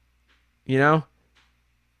this? Yeah,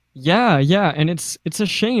 and it's a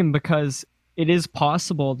shame, because it is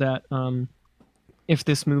possible that if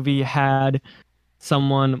this movie had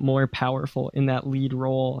someone more powerful in that lead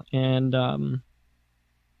role, and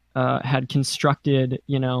had constructed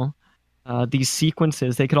these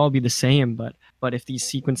sequences, they could all be the same, but if these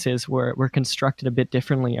sequences were constructed a bit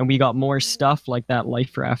differently, and we got more stuff like that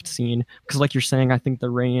life raft scene, because like you're saying, I think the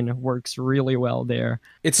rain works really well there.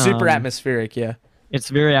 It's super atmospheric. Yeah. It's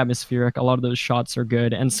very atmospheric. A lot of those shots are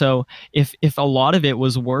good. And so if a lot of it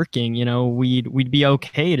was working, we'd be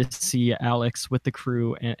okay to see Alex with the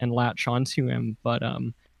crew and latch onto him. But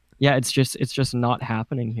yeah, it's just not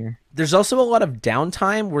happening here. There's also a lot of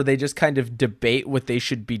downtime where they just kind of debate what they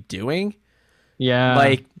should be doing. Yeah.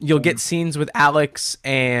 Like you'll get scenes with Alex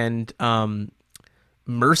and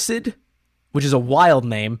Merced, which is a wild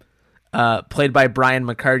name, played by Brian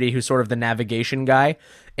McCarty, who's sort of the navigation guy,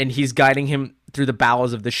 and he's guiding him through the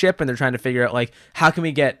bowels of the ship, and they're trying to figure out like, how can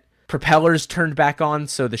we get propellers turned back on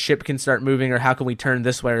so the ship can start moving, or how can we turn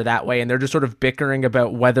this way or that way? And they're just sort of bickering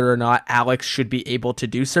about whether or not Alex should be able to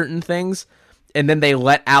do certain things, and then they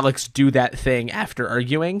let Alex do that thing after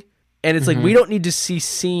arguing. And it's like, we don't need to see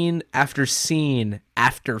scene after scene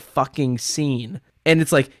after fucking scene. And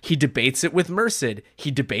it's like, he debates it with Merced, he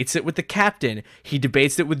debates it with the captain, he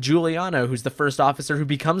debates it with Giuliano, who's the first officer who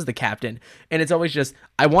becomes the captain. And it's always just,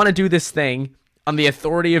 I want to do this thing on the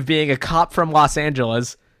authority of being a cop from Los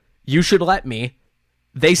Angeles. You should let me.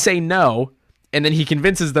 They say no, and then he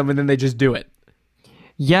convinces them, and then they just do it.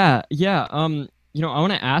 Yeah. I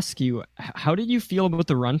want to ask you, how did you feel about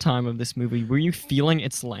the runtime of this movie? Were you feeling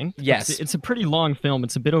its length? Yes. It's a pretty long film.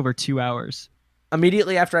 It's a bit over 2 hours.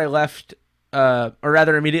 Immediately after I left, or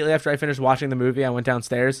rather, immediately after I finished watching the movie, I went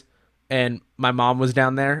downstairs, and my mom was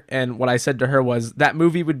down there. And what I said to her was that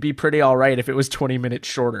movie would be pretty all right if it was 20 minutes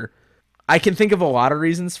shorter. I can think of a lot of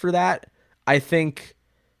reasons for that. I think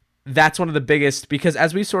that's one of the biggest, because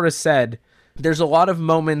as we sort of said, there's a lot of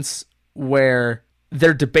moments where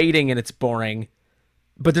they're debating and it's boring,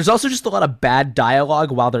 but there's also just a lot of bad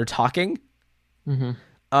dialogue while they're talking.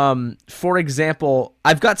 For example,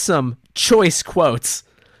 I've got some choice quotes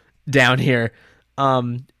down here.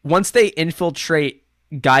 Once they infiltrate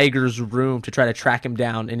Geiger's room to try to track him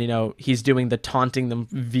down, and he's doing the taunting them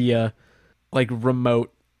via like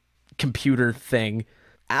remote computer thing,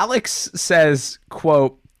 Alex says,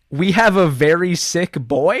 quote, "We have a very sick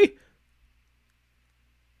boy."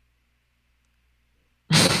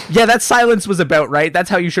 Yeah, that silence was about right. That's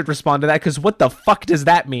how you should respond to that, because what the fuck does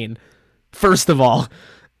that mean? First of all.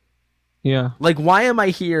 Yeah. Like, why am I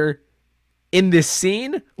here in this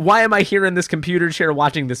scene? Why am I here in this computer chair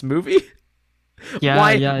watching this movie? Yeah.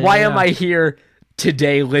 Why am I here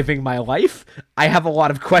today living my life? I have a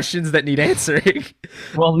lot of questions that need answering.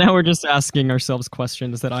 Well, now we're just asking ourselves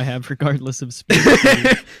questions that I have regardless of speed.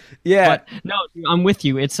 Yeah. But no, I'm with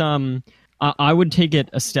you. It's I would take it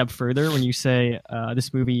a step further when you say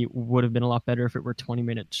this movie would have been a lot better if it were 20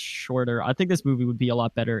 minutes shorter. I think this movie would be a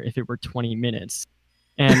lot better if it were 20 minutes.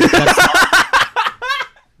 And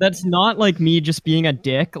that's not like me just being a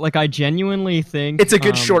dick. Like, I genuinely think it's a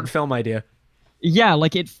good short film idea. Yeah,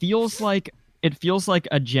 like it feels like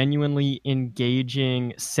a genuinely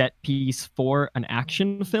engaging set piece for an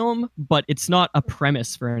action film, but it's not a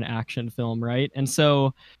premise for an action film, right? And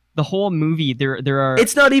so the whole movie, there are.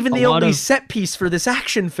 It's not even the only set piece for this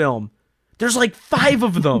action film. There's like 5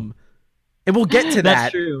 of them, and we'll get to that.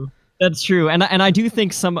 That's true. That's true, and I do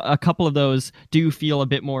think a couple of those do feel a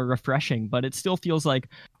bit more refreshing, but it still feels like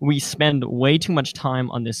we spend way too much time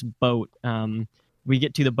on this boat. We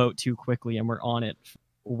get to the boat too quickly, and we're on it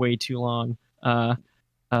way too long. One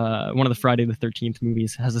of the Friday the 13th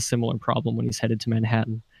movies has a similar problem when he's headed to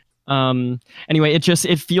Manhattan. Anyway,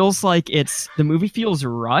 it feels like the movie feels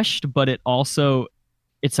rushed, but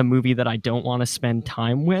it's a movie that I don't want to spend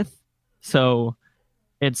time with. So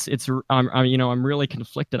I'm really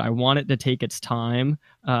conflicted. I want it to take its time.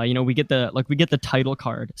 We get the title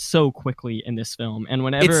card so quickly in this film, and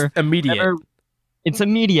it's immediate. It's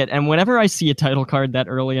immediate, and whenever I see a title card that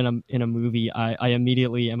early in a movie, I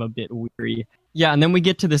immediately am a bit weary. Yeah, and then we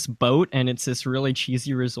get to this boat, and it's this really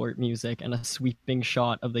cheesy resort music and a sweeping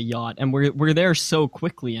shot of the yacht, and we're there so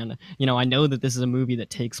quickly. And I know that this is a movie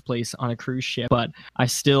that takes place on a cruise ship, but I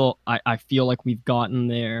feel like we've gotten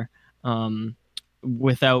there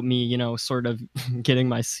without me, sort of getting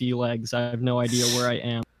my sea legs. I have no idea where I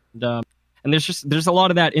am, and there's a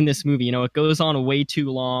lot of that in this movie. It goes on way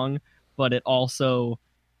too long, but it also,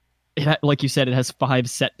 like you said, it has 5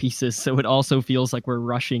 set pieces, so it also feels like we're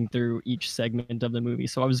rushing through each segment of the movie.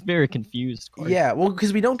 So I was very confused, Corey. Yeah, well,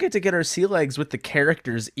 because we don't get to get our sea legs with the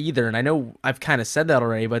characters either, and I know I've kind of said that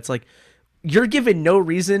already, but it's like, you're given no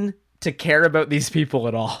reason to care about these people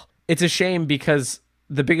at all. It's a shame, because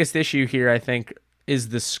the biggest issue here, I think, is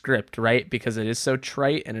the script, right? Because it is so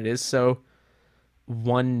trite, and it is so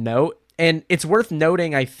one note. And it's worth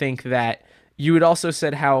noting, I think, that you had also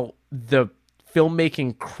said how the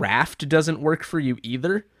filmmaking craft doesn't work for you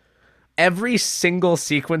either. Every single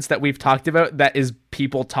sequence that we've talked about that is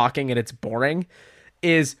people talking and it's boring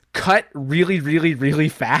is cut really, really, really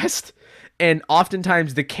fast. And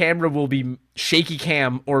oftentimes the camera will be shaky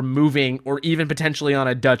cam or moving or even potentially on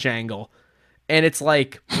a Dutch angle. And it's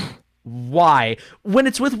like, why? When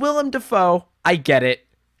it's with Willem Dafoe, I get it.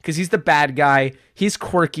 Because he's the bad guy. He's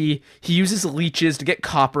quirky. He uses leeches to get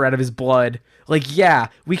copper out of his blood. Like, yeah,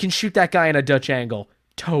 we can shoot that guy in a Dutch angle.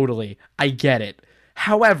 Totally. I get it.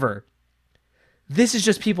 However, this is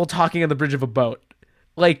just people talking on the bridge of a boat.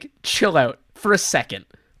 Like, chill out for a second,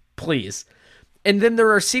 please. And then there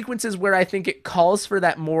are sequences where I think it calls for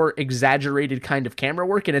that more exaggerated kind of camera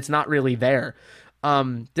work, and it's not really there.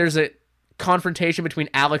 There's a confrontation between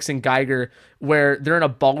Alex and Geiger where they're in a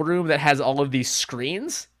ballroom that has all of these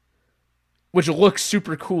screens, which looks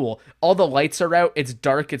super cool. All the lights are out. It's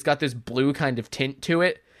dark. It's got this blue kind of tint to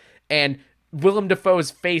it. And Willem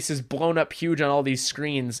Dafoe's face is blown up huge on all these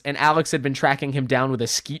screens. And Alex had been tracking him down with a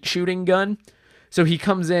skeet shooting gun. So he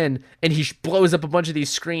comes in and he blows up a bunch of these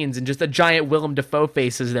screens, and just a giant Willem Dafoe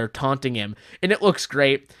face is there taunting him. And it looks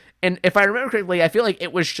great. And if I remember correctly, I feel like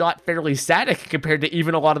it was shot fairly static compared to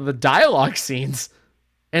even a lot of the dialogue scenes.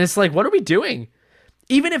 And it's like, what are we doing?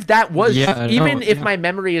 even if that was, even if yeah. my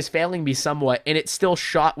memory is failing me somewhat, and it's still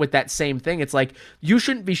shot with that same thing, it's like you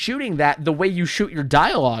shouldn't be shooting that the way you shoot your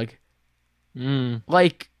dialogue.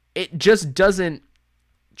 Like it just doesn't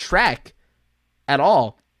track at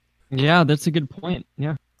all. Yeah, that's a good point.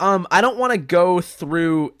 Yeah. I don't want to go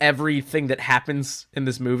through everything that happens in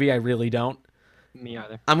this movie. I really don't. Me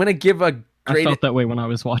either. I'm gonna give a I felt that way when I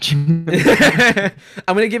was watching.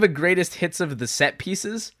 I'm gonna give a greatest hits of the set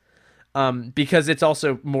pieces, because it's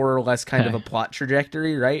also more or less kind of a plot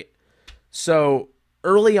trajectory, right? So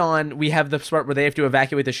early on, we have the part where they have to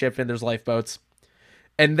evacuate the ship and there's lifeboats,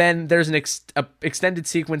 and then there's an extended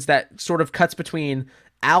sequence that sort of cuts between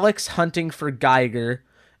Alex hunting for Geiger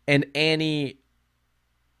and Annie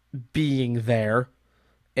being there.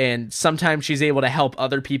 And sometimes she's able to help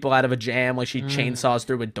other people out of a jam, like she chainsaws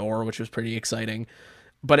through a door, which was pretty exciting.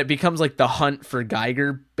 But it becomes like the hunt for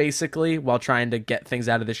Geiger, basically, while trying to get things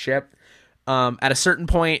out of the ship. At a certain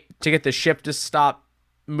point, to get the ship to stop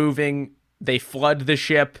moving, they flood the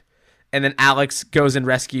ship, and then Alex goes and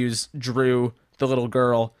rescues Drew, the little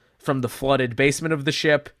girl, from the flooded basement of the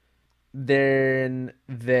ship. Then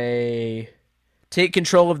they take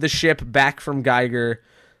control of the ship back from Geiger,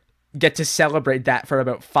 get to celebrate that for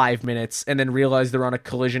about 5 minutes, and then realize they're on a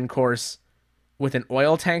collision course with an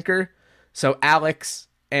oil tanker. So Alex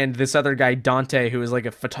and this other guy, Dante, who is like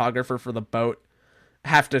a photographer for the boat,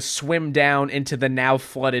 have to swim down into the now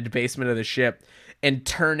flooded basement of the ship and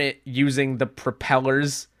turn it using the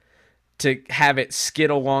propellers to have it skid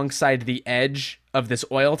alongside the edge of this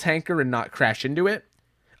oil tanker and not crash into it.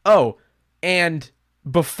 Oh, and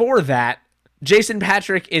before that, Jason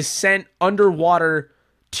Patric is sent underwater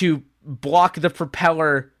to block the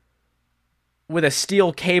propeller with a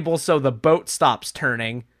steel cable so the boat stops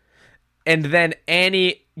turning. And then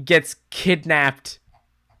Annie gets kidnapped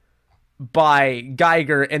by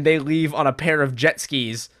Geiger and they leave on a pair of jet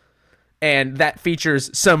skis. And that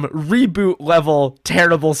features some reboot level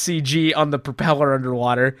terrible CG on the propeller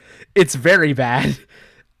underwater. It's very bad.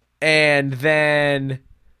 And then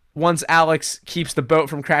once Alex keeps the boat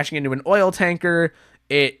from crashing into an oil tanker,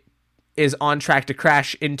 it is on track to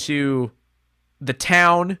crash into the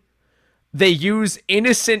town. They use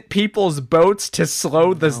innocent people's boats to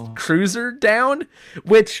slow the cruiser down,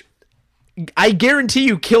 which I guarantee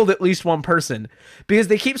you killed at least one person, because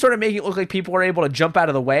they keep sort of making it look like people are able to jump out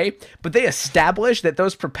of the way, but they establish that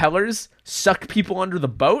those propellers suck people under the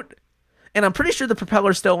boat. And I'm pretty sure the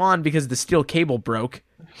propeller's still on because the steel cable broke,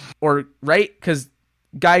 or right? Because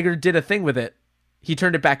Geiger did a thing with it. He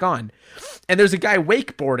turned it back on. And there's a guy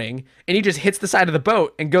wakeboarding, and he just hits the side of the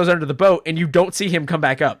boat and goes under the boat, and you don't see him come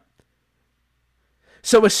back up.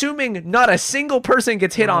 So assuming not a single person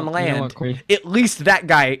gets hit on land, at least that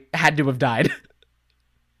guy had to have died.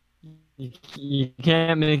 You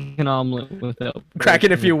can't make an omelet without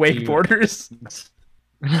cracking a few wakeboarders.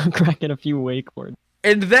 Cracking a few wakeboards.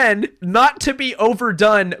 And then, not to be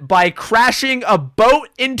overdone, by crashing a boat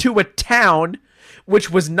into a town, which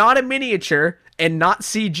was not a miniature and not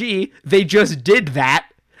CG. They just did that.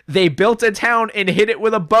 They built a town and hit it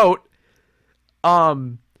with a boat.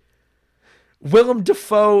 Willem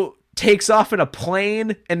Dafoe takes off in a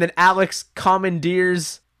plane, and then Alex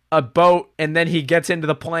commandeers a boat, and then he gets into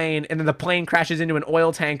the plane, and then the plane crashes into an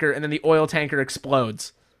oil tanker, and then the oil tanker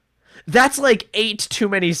explodes. That's like 8 too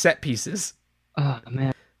many set pieces. Oh,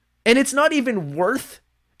 man. And it's not even worth...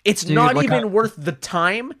 It's not even worth the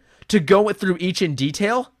time to go through each in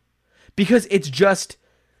detail, because it's just...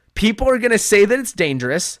 People are going to say that it's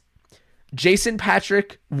dangerous. Jason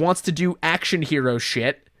Patric wants to do action hero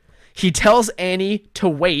shit. He tells Annie to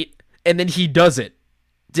wait, and then he does it.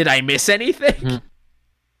 Did I miss anything?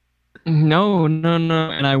 No.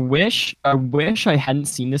 And I wish I hadn't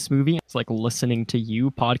seen this movie. It's like listening to you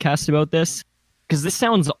podcast about this, because this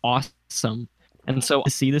sounds awesome. And so to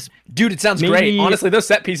see this, dude, it sounds great. Honestly, those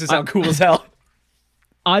set pieces sound cool as hell.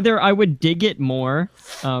 Either I would dig it more,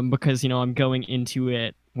 because I'm going into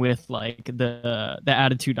it with like the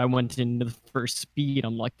attitude I went into the first Speed.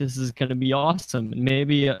 I'm like, this is gonna be awesome, and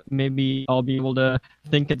maybe I'll be able to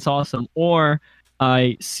think it's awesome, or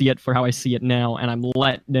I see it for how I see it now and I'm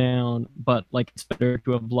let down. But like, it's better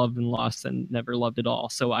to have loved and lost than never loved at all.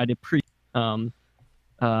 So I'd appreciate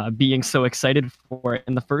being so excited for it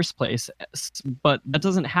in the first place, but that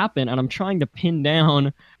doesn't happen, and I'm trying to pin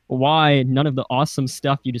down why none of the awesome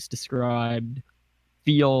stuff you just described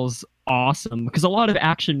feels awesome, because a lot of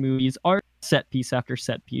action movies are set piece after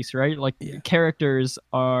set piece, right? Like, characters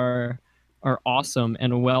are awesome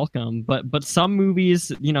and welcome, but some movies,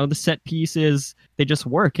 the set pieces, they just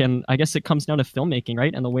work, and I guess it comes down to filmmaking,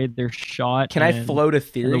 right? And the way they're shot. Can I float a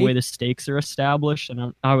theory? The way the stakes are established,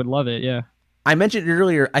 and I would love it, yeah. I mentioned it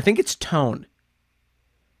earlier, I think it's tone.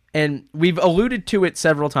 And we've alluded to it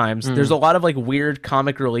several times. There's a lot of like weird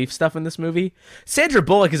comic relief stuff in this movie. Sandra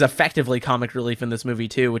Bullock is effectively comic relief in this movie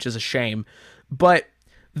too, which is a shame. But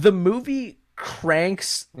the movie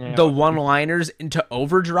cranks the one-liners into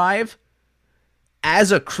overdrive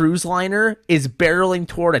as a cruise liner is barreling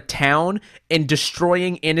toward a town and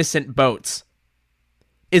destroying innocent boats.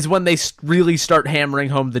 Is when they really start hammering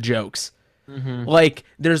home the jokes. Like,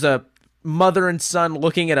 there's a mother and son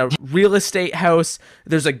looking at a real estate house.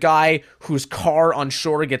 There's a guy whose car on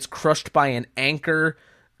shore gets crushed by an anchor.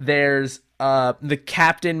 There's the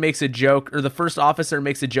captain makes a joke, or the first officer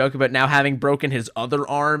makes a joke about now having broken his other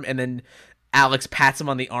arm, and then Alex pats him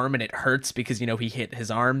on the arm and it hurts because, he hit his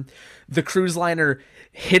arm. The cruise liner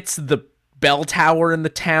hits the bell tower in the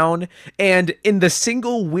town, and in the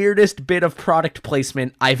single weirdest bit of product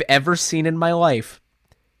placement I've ever seen in my life,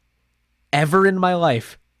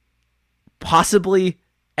 possibly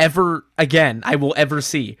ever again I will ever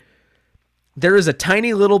see, there is a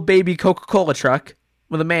tiny little baby Coca-Cola truck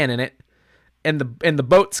with a man in it, and the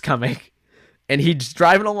boat's coming, and he's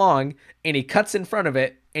driving along, and he cuts in front of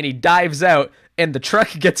it, and he dives out, and the truck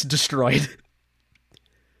gets destroyed.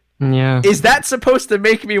 Yeah. Is that supposed to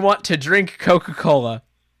make me want to drink Coca-Cola?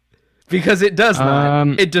 Because it does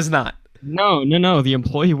not. It does not. No. The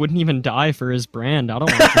employee wouldn't even die for his brand. I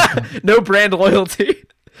don't want to. No brand loyalty.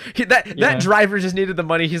 That driver just needed the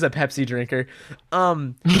money. He's a Pepsi drinker.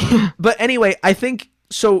 But anyway, I think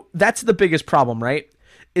so. That's the biggest problem, right?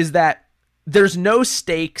 Is that there's no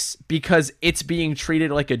stakes because it's being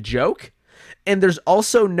treated like a joke, and there's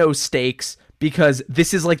also no stakes because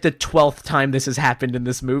this is like the 12th time this has happened in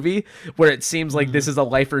this movie, where it seems like this is a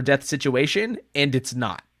life or death situation, and it's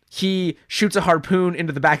not. He shoots a harpoon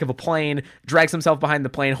into the back of a plane, drags himself behind the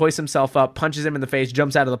plane, hoists himself up, punches him in the face,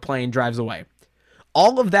 jumps out of the plane, drives away.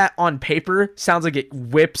 All of that on paper sounds like it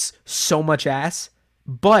whips so much ass,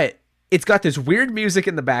 but it's got this weird music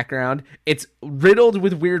in the background. It's riddled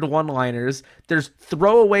with weird one-liners. There's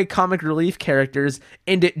throwaway comic relief characters,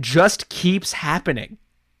 and it just keeps happening.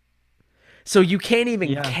 So you can't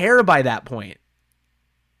even care by that point.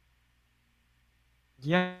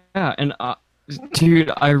 Yeah, and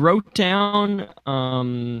dude, I wrote down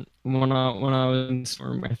when I was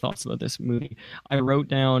for my thoughts about this movie, I wrote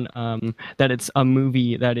down that it's a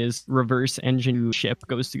movie that is reverse engineered. Ship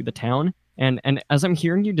goes through the town, and as I'm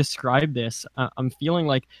hearing you describe this, I'm feeling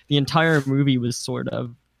like the entire movie was sort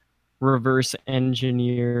of reverse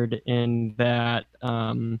engineered in that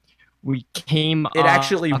we came. It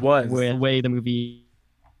actually was with the way the movie.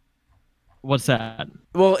 What's that?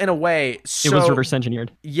 Well, in a way, it was reverse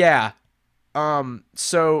engineered. Yeah.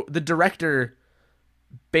 So the director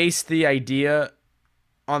based the idea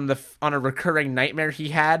on a recurring nightmare he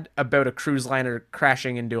had about a cruise liner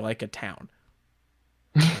crashing into like a town.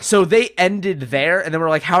 So they ended there, and then we're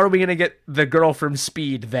like, how are we going to get the girl from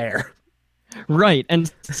Speed there? Right.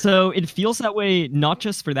 And so it feels that way, not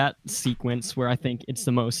just for that sequence where I think it's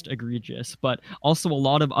the most egregious, but also a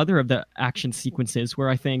lot of other of the action sequences where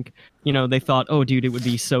I think, they thought, oh, dude, it would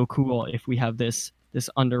be so cool if we have this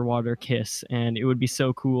underwater kiss, and it would be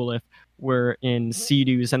so cool if we're in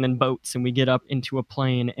sea-doos and then boats and we get up into a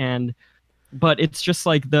plane, but it's just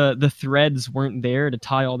like the threads weren't there to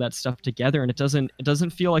tie all that stuff together, and it doesn't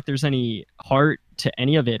feel like there's any heart to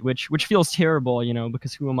any of it, which feels terrible,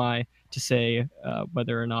 because who am I to say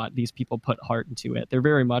whether or not these people put heart into it? There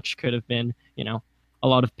very much could have been, a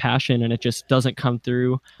lot of passion, and it just doesn't come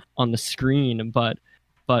through on the screen. But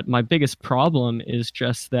my biggest problem is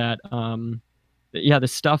just that the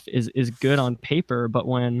stuff is good on paper, but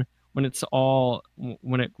when it's all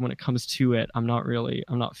when it comes to it, I'm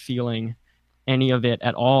not feeling any of it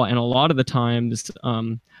at all. And a lot of the times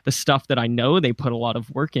the stuff that I know they put a lot of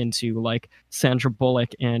work into, like Sandra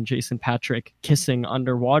Bullock and Jason Patric kissing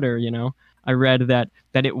underwater, I read that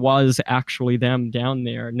it was actually them down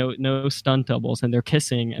there, no stunt doubles, and they're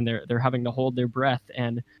kissing and they're having to hold their breath,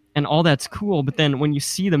 and all that's cool. But then when you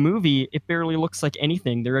see the movie, it barely looks like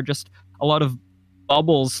anything. There are just a lot of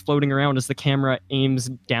bubbles floating around as the camera aims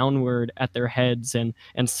downward at their heads, and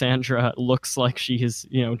Sandra looks like she's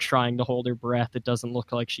trying to hold her breath. It doesn't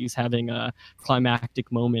look like she's having a climactic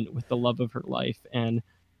moment with the love of her life, and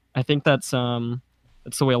I think that's the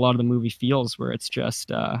way a lot of the movie feels, where it's just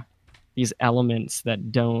these elements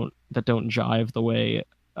that don't jive the way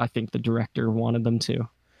I think the director wanted them to.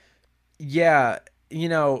 Yeah,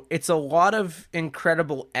 it's a lot of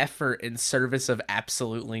incredible effort in service of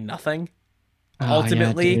absolutely nothing.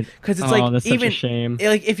 Ultimately, because it's that's even such a shame.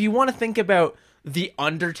 Like, if you want to think about the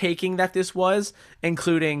undertaking that this was,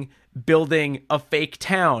 including building a fake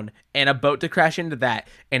town and a boat to crash into that,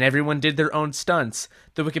 and everyone did their own stunts.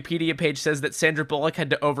 The Wikipedia page says that Sandra Bullock had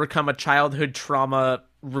to overcome a childhood trauma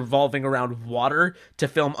revolving around water to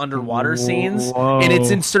film underwater scenes. And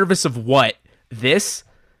it's in service of what? This?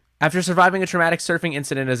 After surviving a traumatic surfing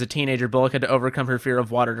incident as a teenager, Bullock had to overcome her fear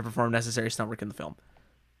of water to perform necessary stunt work in the film.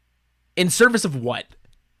 In service of what?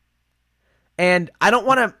 And I don't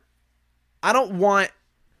want,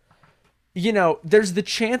 you know, there's the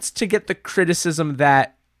chance to get the criticism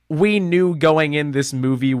that we knew going in this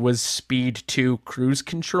movie was Speed 2 Cruise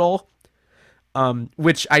Control,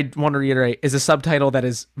 which I want to reiterate is a subtitle that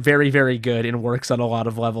is very, very good and works on a lot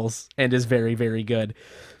of levels and is very, very good.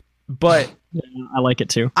 But yeah, I like it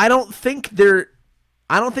too. I don't think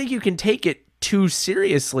you can take it too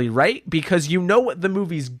seriously, right? Because you know what the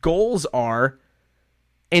movie's goals are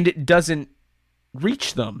and it doesn't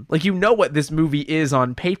reach them. Like, you know what this movie is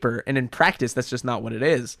on paper, and in practice that's just not what it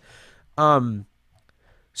is.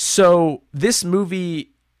 So this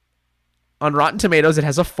movie on Rotten Tomatoes, it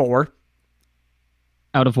has a 4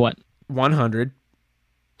 out of what? 100.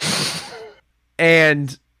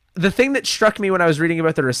 And the thing that struck me when I was reading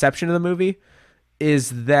about the reception of the movie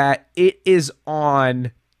is that it is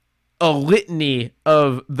on a litany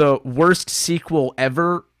of the worst sequel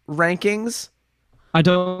ever rankings. I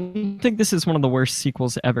don't think this is one of the worst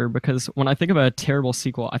sequels ever, because when I think of a terrible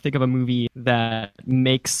sequel, I think of a movie that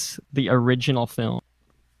makes the original film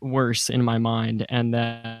worse in my mind, and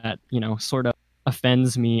that, you know, sort of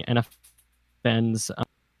offends me and offends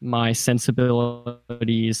my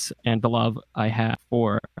sensibilities and the love I have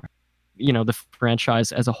for, you know, the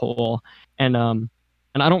franchise as a whole. And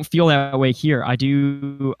I don't feel that way here. I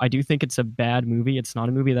do think it's a bad movie. It's not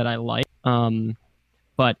a movie that I like.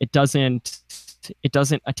 But it doesn't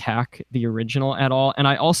attack the original at all. And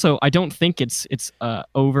I don't think it's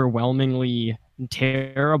overwhelmingly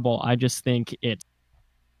terrible. I just think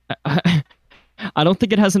I don't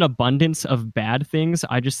think it has an abundance of bad things.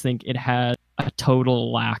 I just think it has a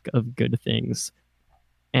total lack of good things.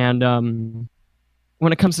 And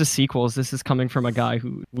when it comes to sequels, this is coming from a guy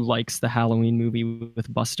who likes the Halloween movie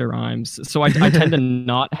with Busta Rhymes. So I tend to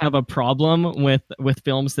not have a problem with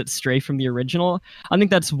films that stray from the original. I think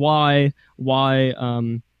that's why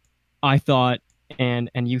I thought and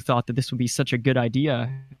you thought that this would be such a good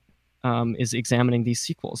idea, is examining these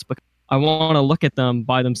sequels. But I want to look at them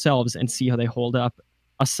by themselves and see how they hold up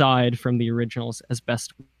aside from the originals as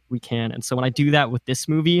best we can. And so when I do that with this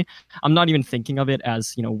movie, I'm not even thinking of it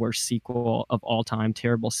as, you know, worst sequel of all time,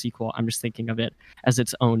 terrible sequel. I'm just thinking of it as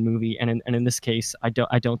its own movie. And in this case, I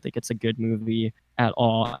don't think it's a good movie at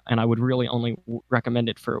all. And I would really only recommend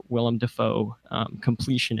it for Willem Dafoe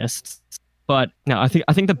completionists. But no, I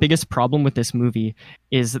think the biggest problem with this movie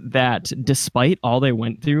is that despite all they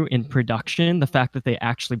went through in production, the fact that they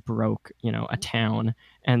actually broke, you know, a town,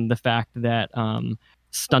 and the fact that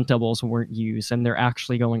stunt doubles weren't used and they're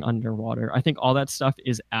actually going underwater, I think all that stuff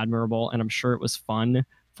is admirable, and I'm sure it was fun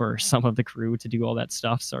for some of the crew to do all that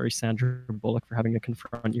stuff. Sorry, Sandra Bullock, for having to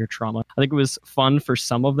confront your trauma. I think it was fun for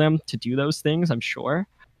some of them to do those things, I'm sure.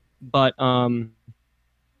 But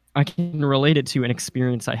I can relate it to an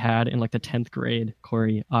experience I had in like the 10th grade,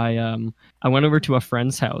 Corey. I went over to a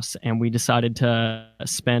friend's house and we decided to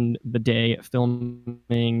spend the day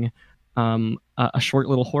filming a short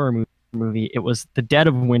little horror movie. It was the dead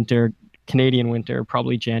of winter, Canadian winter,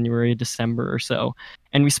 probably January, December or so.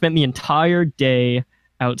 And we spent the entire day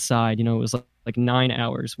outside. You know, it was like 9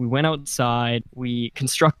 hours. We went outside. We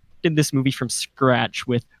constructed this movie from scratch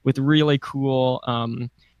with really cool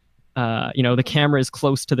you know, the camera is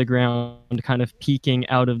close to the ground, kind of peeking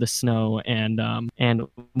out of the snow, and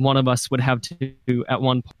one of us would have to at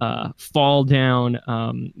one fall down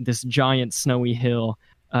this giant snowy hill,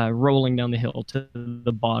 rolling down the hill to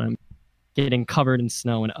the bottom, getting covered in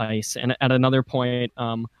snow and ice. And at another point,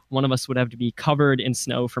 one of us would have to be covered in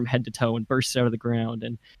snow from head to toe and burst out of the ground.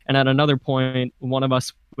 And at another point, one of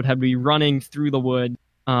us would have to be running through the wood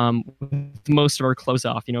with most of our clothes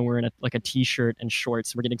off. You know, we're in a t-shirt and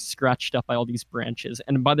shorts. We're getting scratched up by all these branches.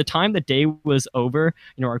 And by the time the day was over,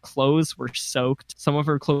 you know, our clothes were soaked. Some of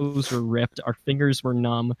our clothes were ripped. Our fingers were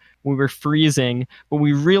numb. We were freezing, but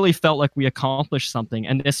we really felt like we accomplished something.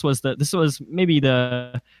 And this was maybe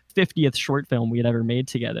the 50th short film we had ever made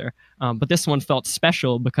together. But this one felt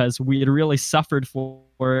special because we had really suffered for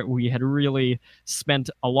it. We had really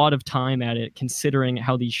spent a lot of time at it, considering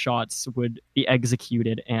how these shots would be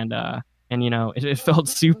executed. And you know, it felt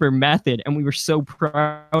super method, and we were so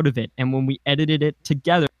proud of it. And when we edited it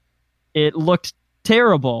together, it looked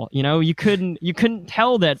terrible. You know, you couldn't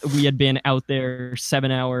tell that we had been out there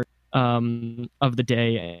 7 hours of the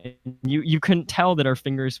day. And you couldn't tell that our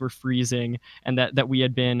fingers were freezing and that we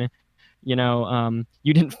had been, you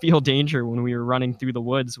didn't feel danger when we were running through the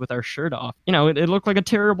woods with our shirt off. It looked like a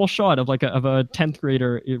terrible shot of like a 10th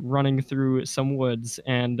grader running through some woods,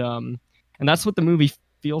 and that's what the movie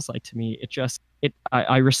feels like to me.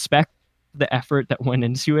 I respect the effort that went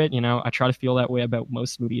into it. I try to feel that way about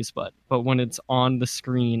most movies, but when it's on the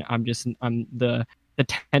screen, I'm the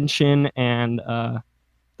tension and the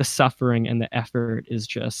suffering and the effort is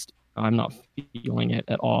just, I'm not feeling it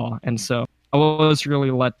at all. And so I was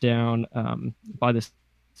really let down by this,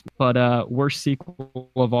 but worst sequel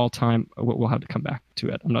of all time. We'll have to come back to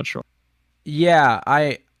it. I'm not sure. Yeah,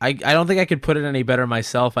 I don't think I could put it any better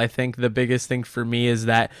myself. I think the biggest thing for me is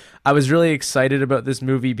that I was really excited about this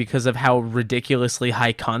movie because of how ridiculously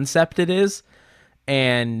high concept it is.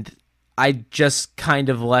 And I just kind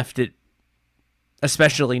of left it,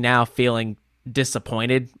 especially now, feeling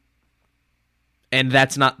disappointed. And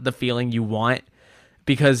that's not the feeling you want,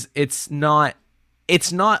 because it's not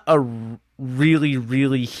a really,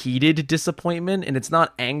 really heated disappointment, and it's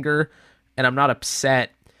not anger, and I'm not upset.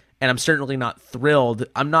 And I'm certainly not thrilled.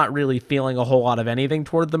 I'm not really feeling a whole lot of anything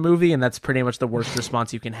toward the movie, and that's pretty much the worst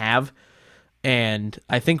response you can have. And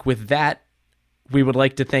I think with that, we would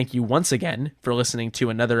like to thank you once again for listening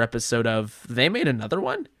to another episode of They Made Another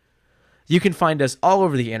One. You can find us all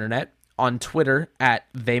over the internet, on Twitter at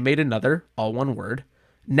They Made Another, all one word,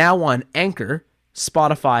 now on Anchor,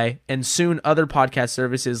 Spotify, and soon other podcast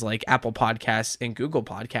services like Apple Podcasts and Google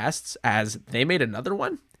Podcasts as They Made Another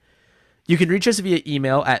One. You can reach us via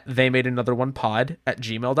email at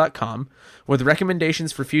theymadeanotherOnePod@gmail.com with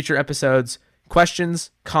recommendations for future episodes,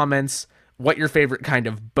 questions, comments, what your favorite kind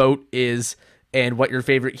of boat is, and what your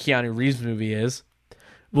favorite Keanu Reeves movie is.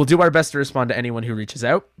 We'll do our best to respond to anyone who reaches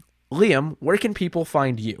out. Liam, where can people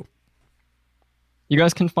find you? You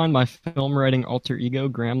guys can find my film writing alter ego,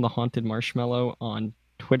 Graham the Haunted Marshmallow, on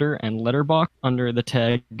Twitter and Letterboxd under the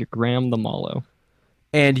tag Graham the Mallow.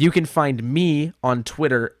 And you can find me on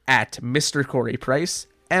Twitter at Mr. Corey Price,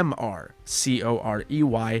 MrCorey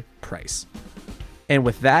Price. And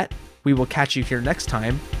with that, we will catch you here next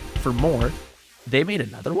time for more They Made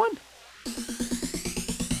Another One?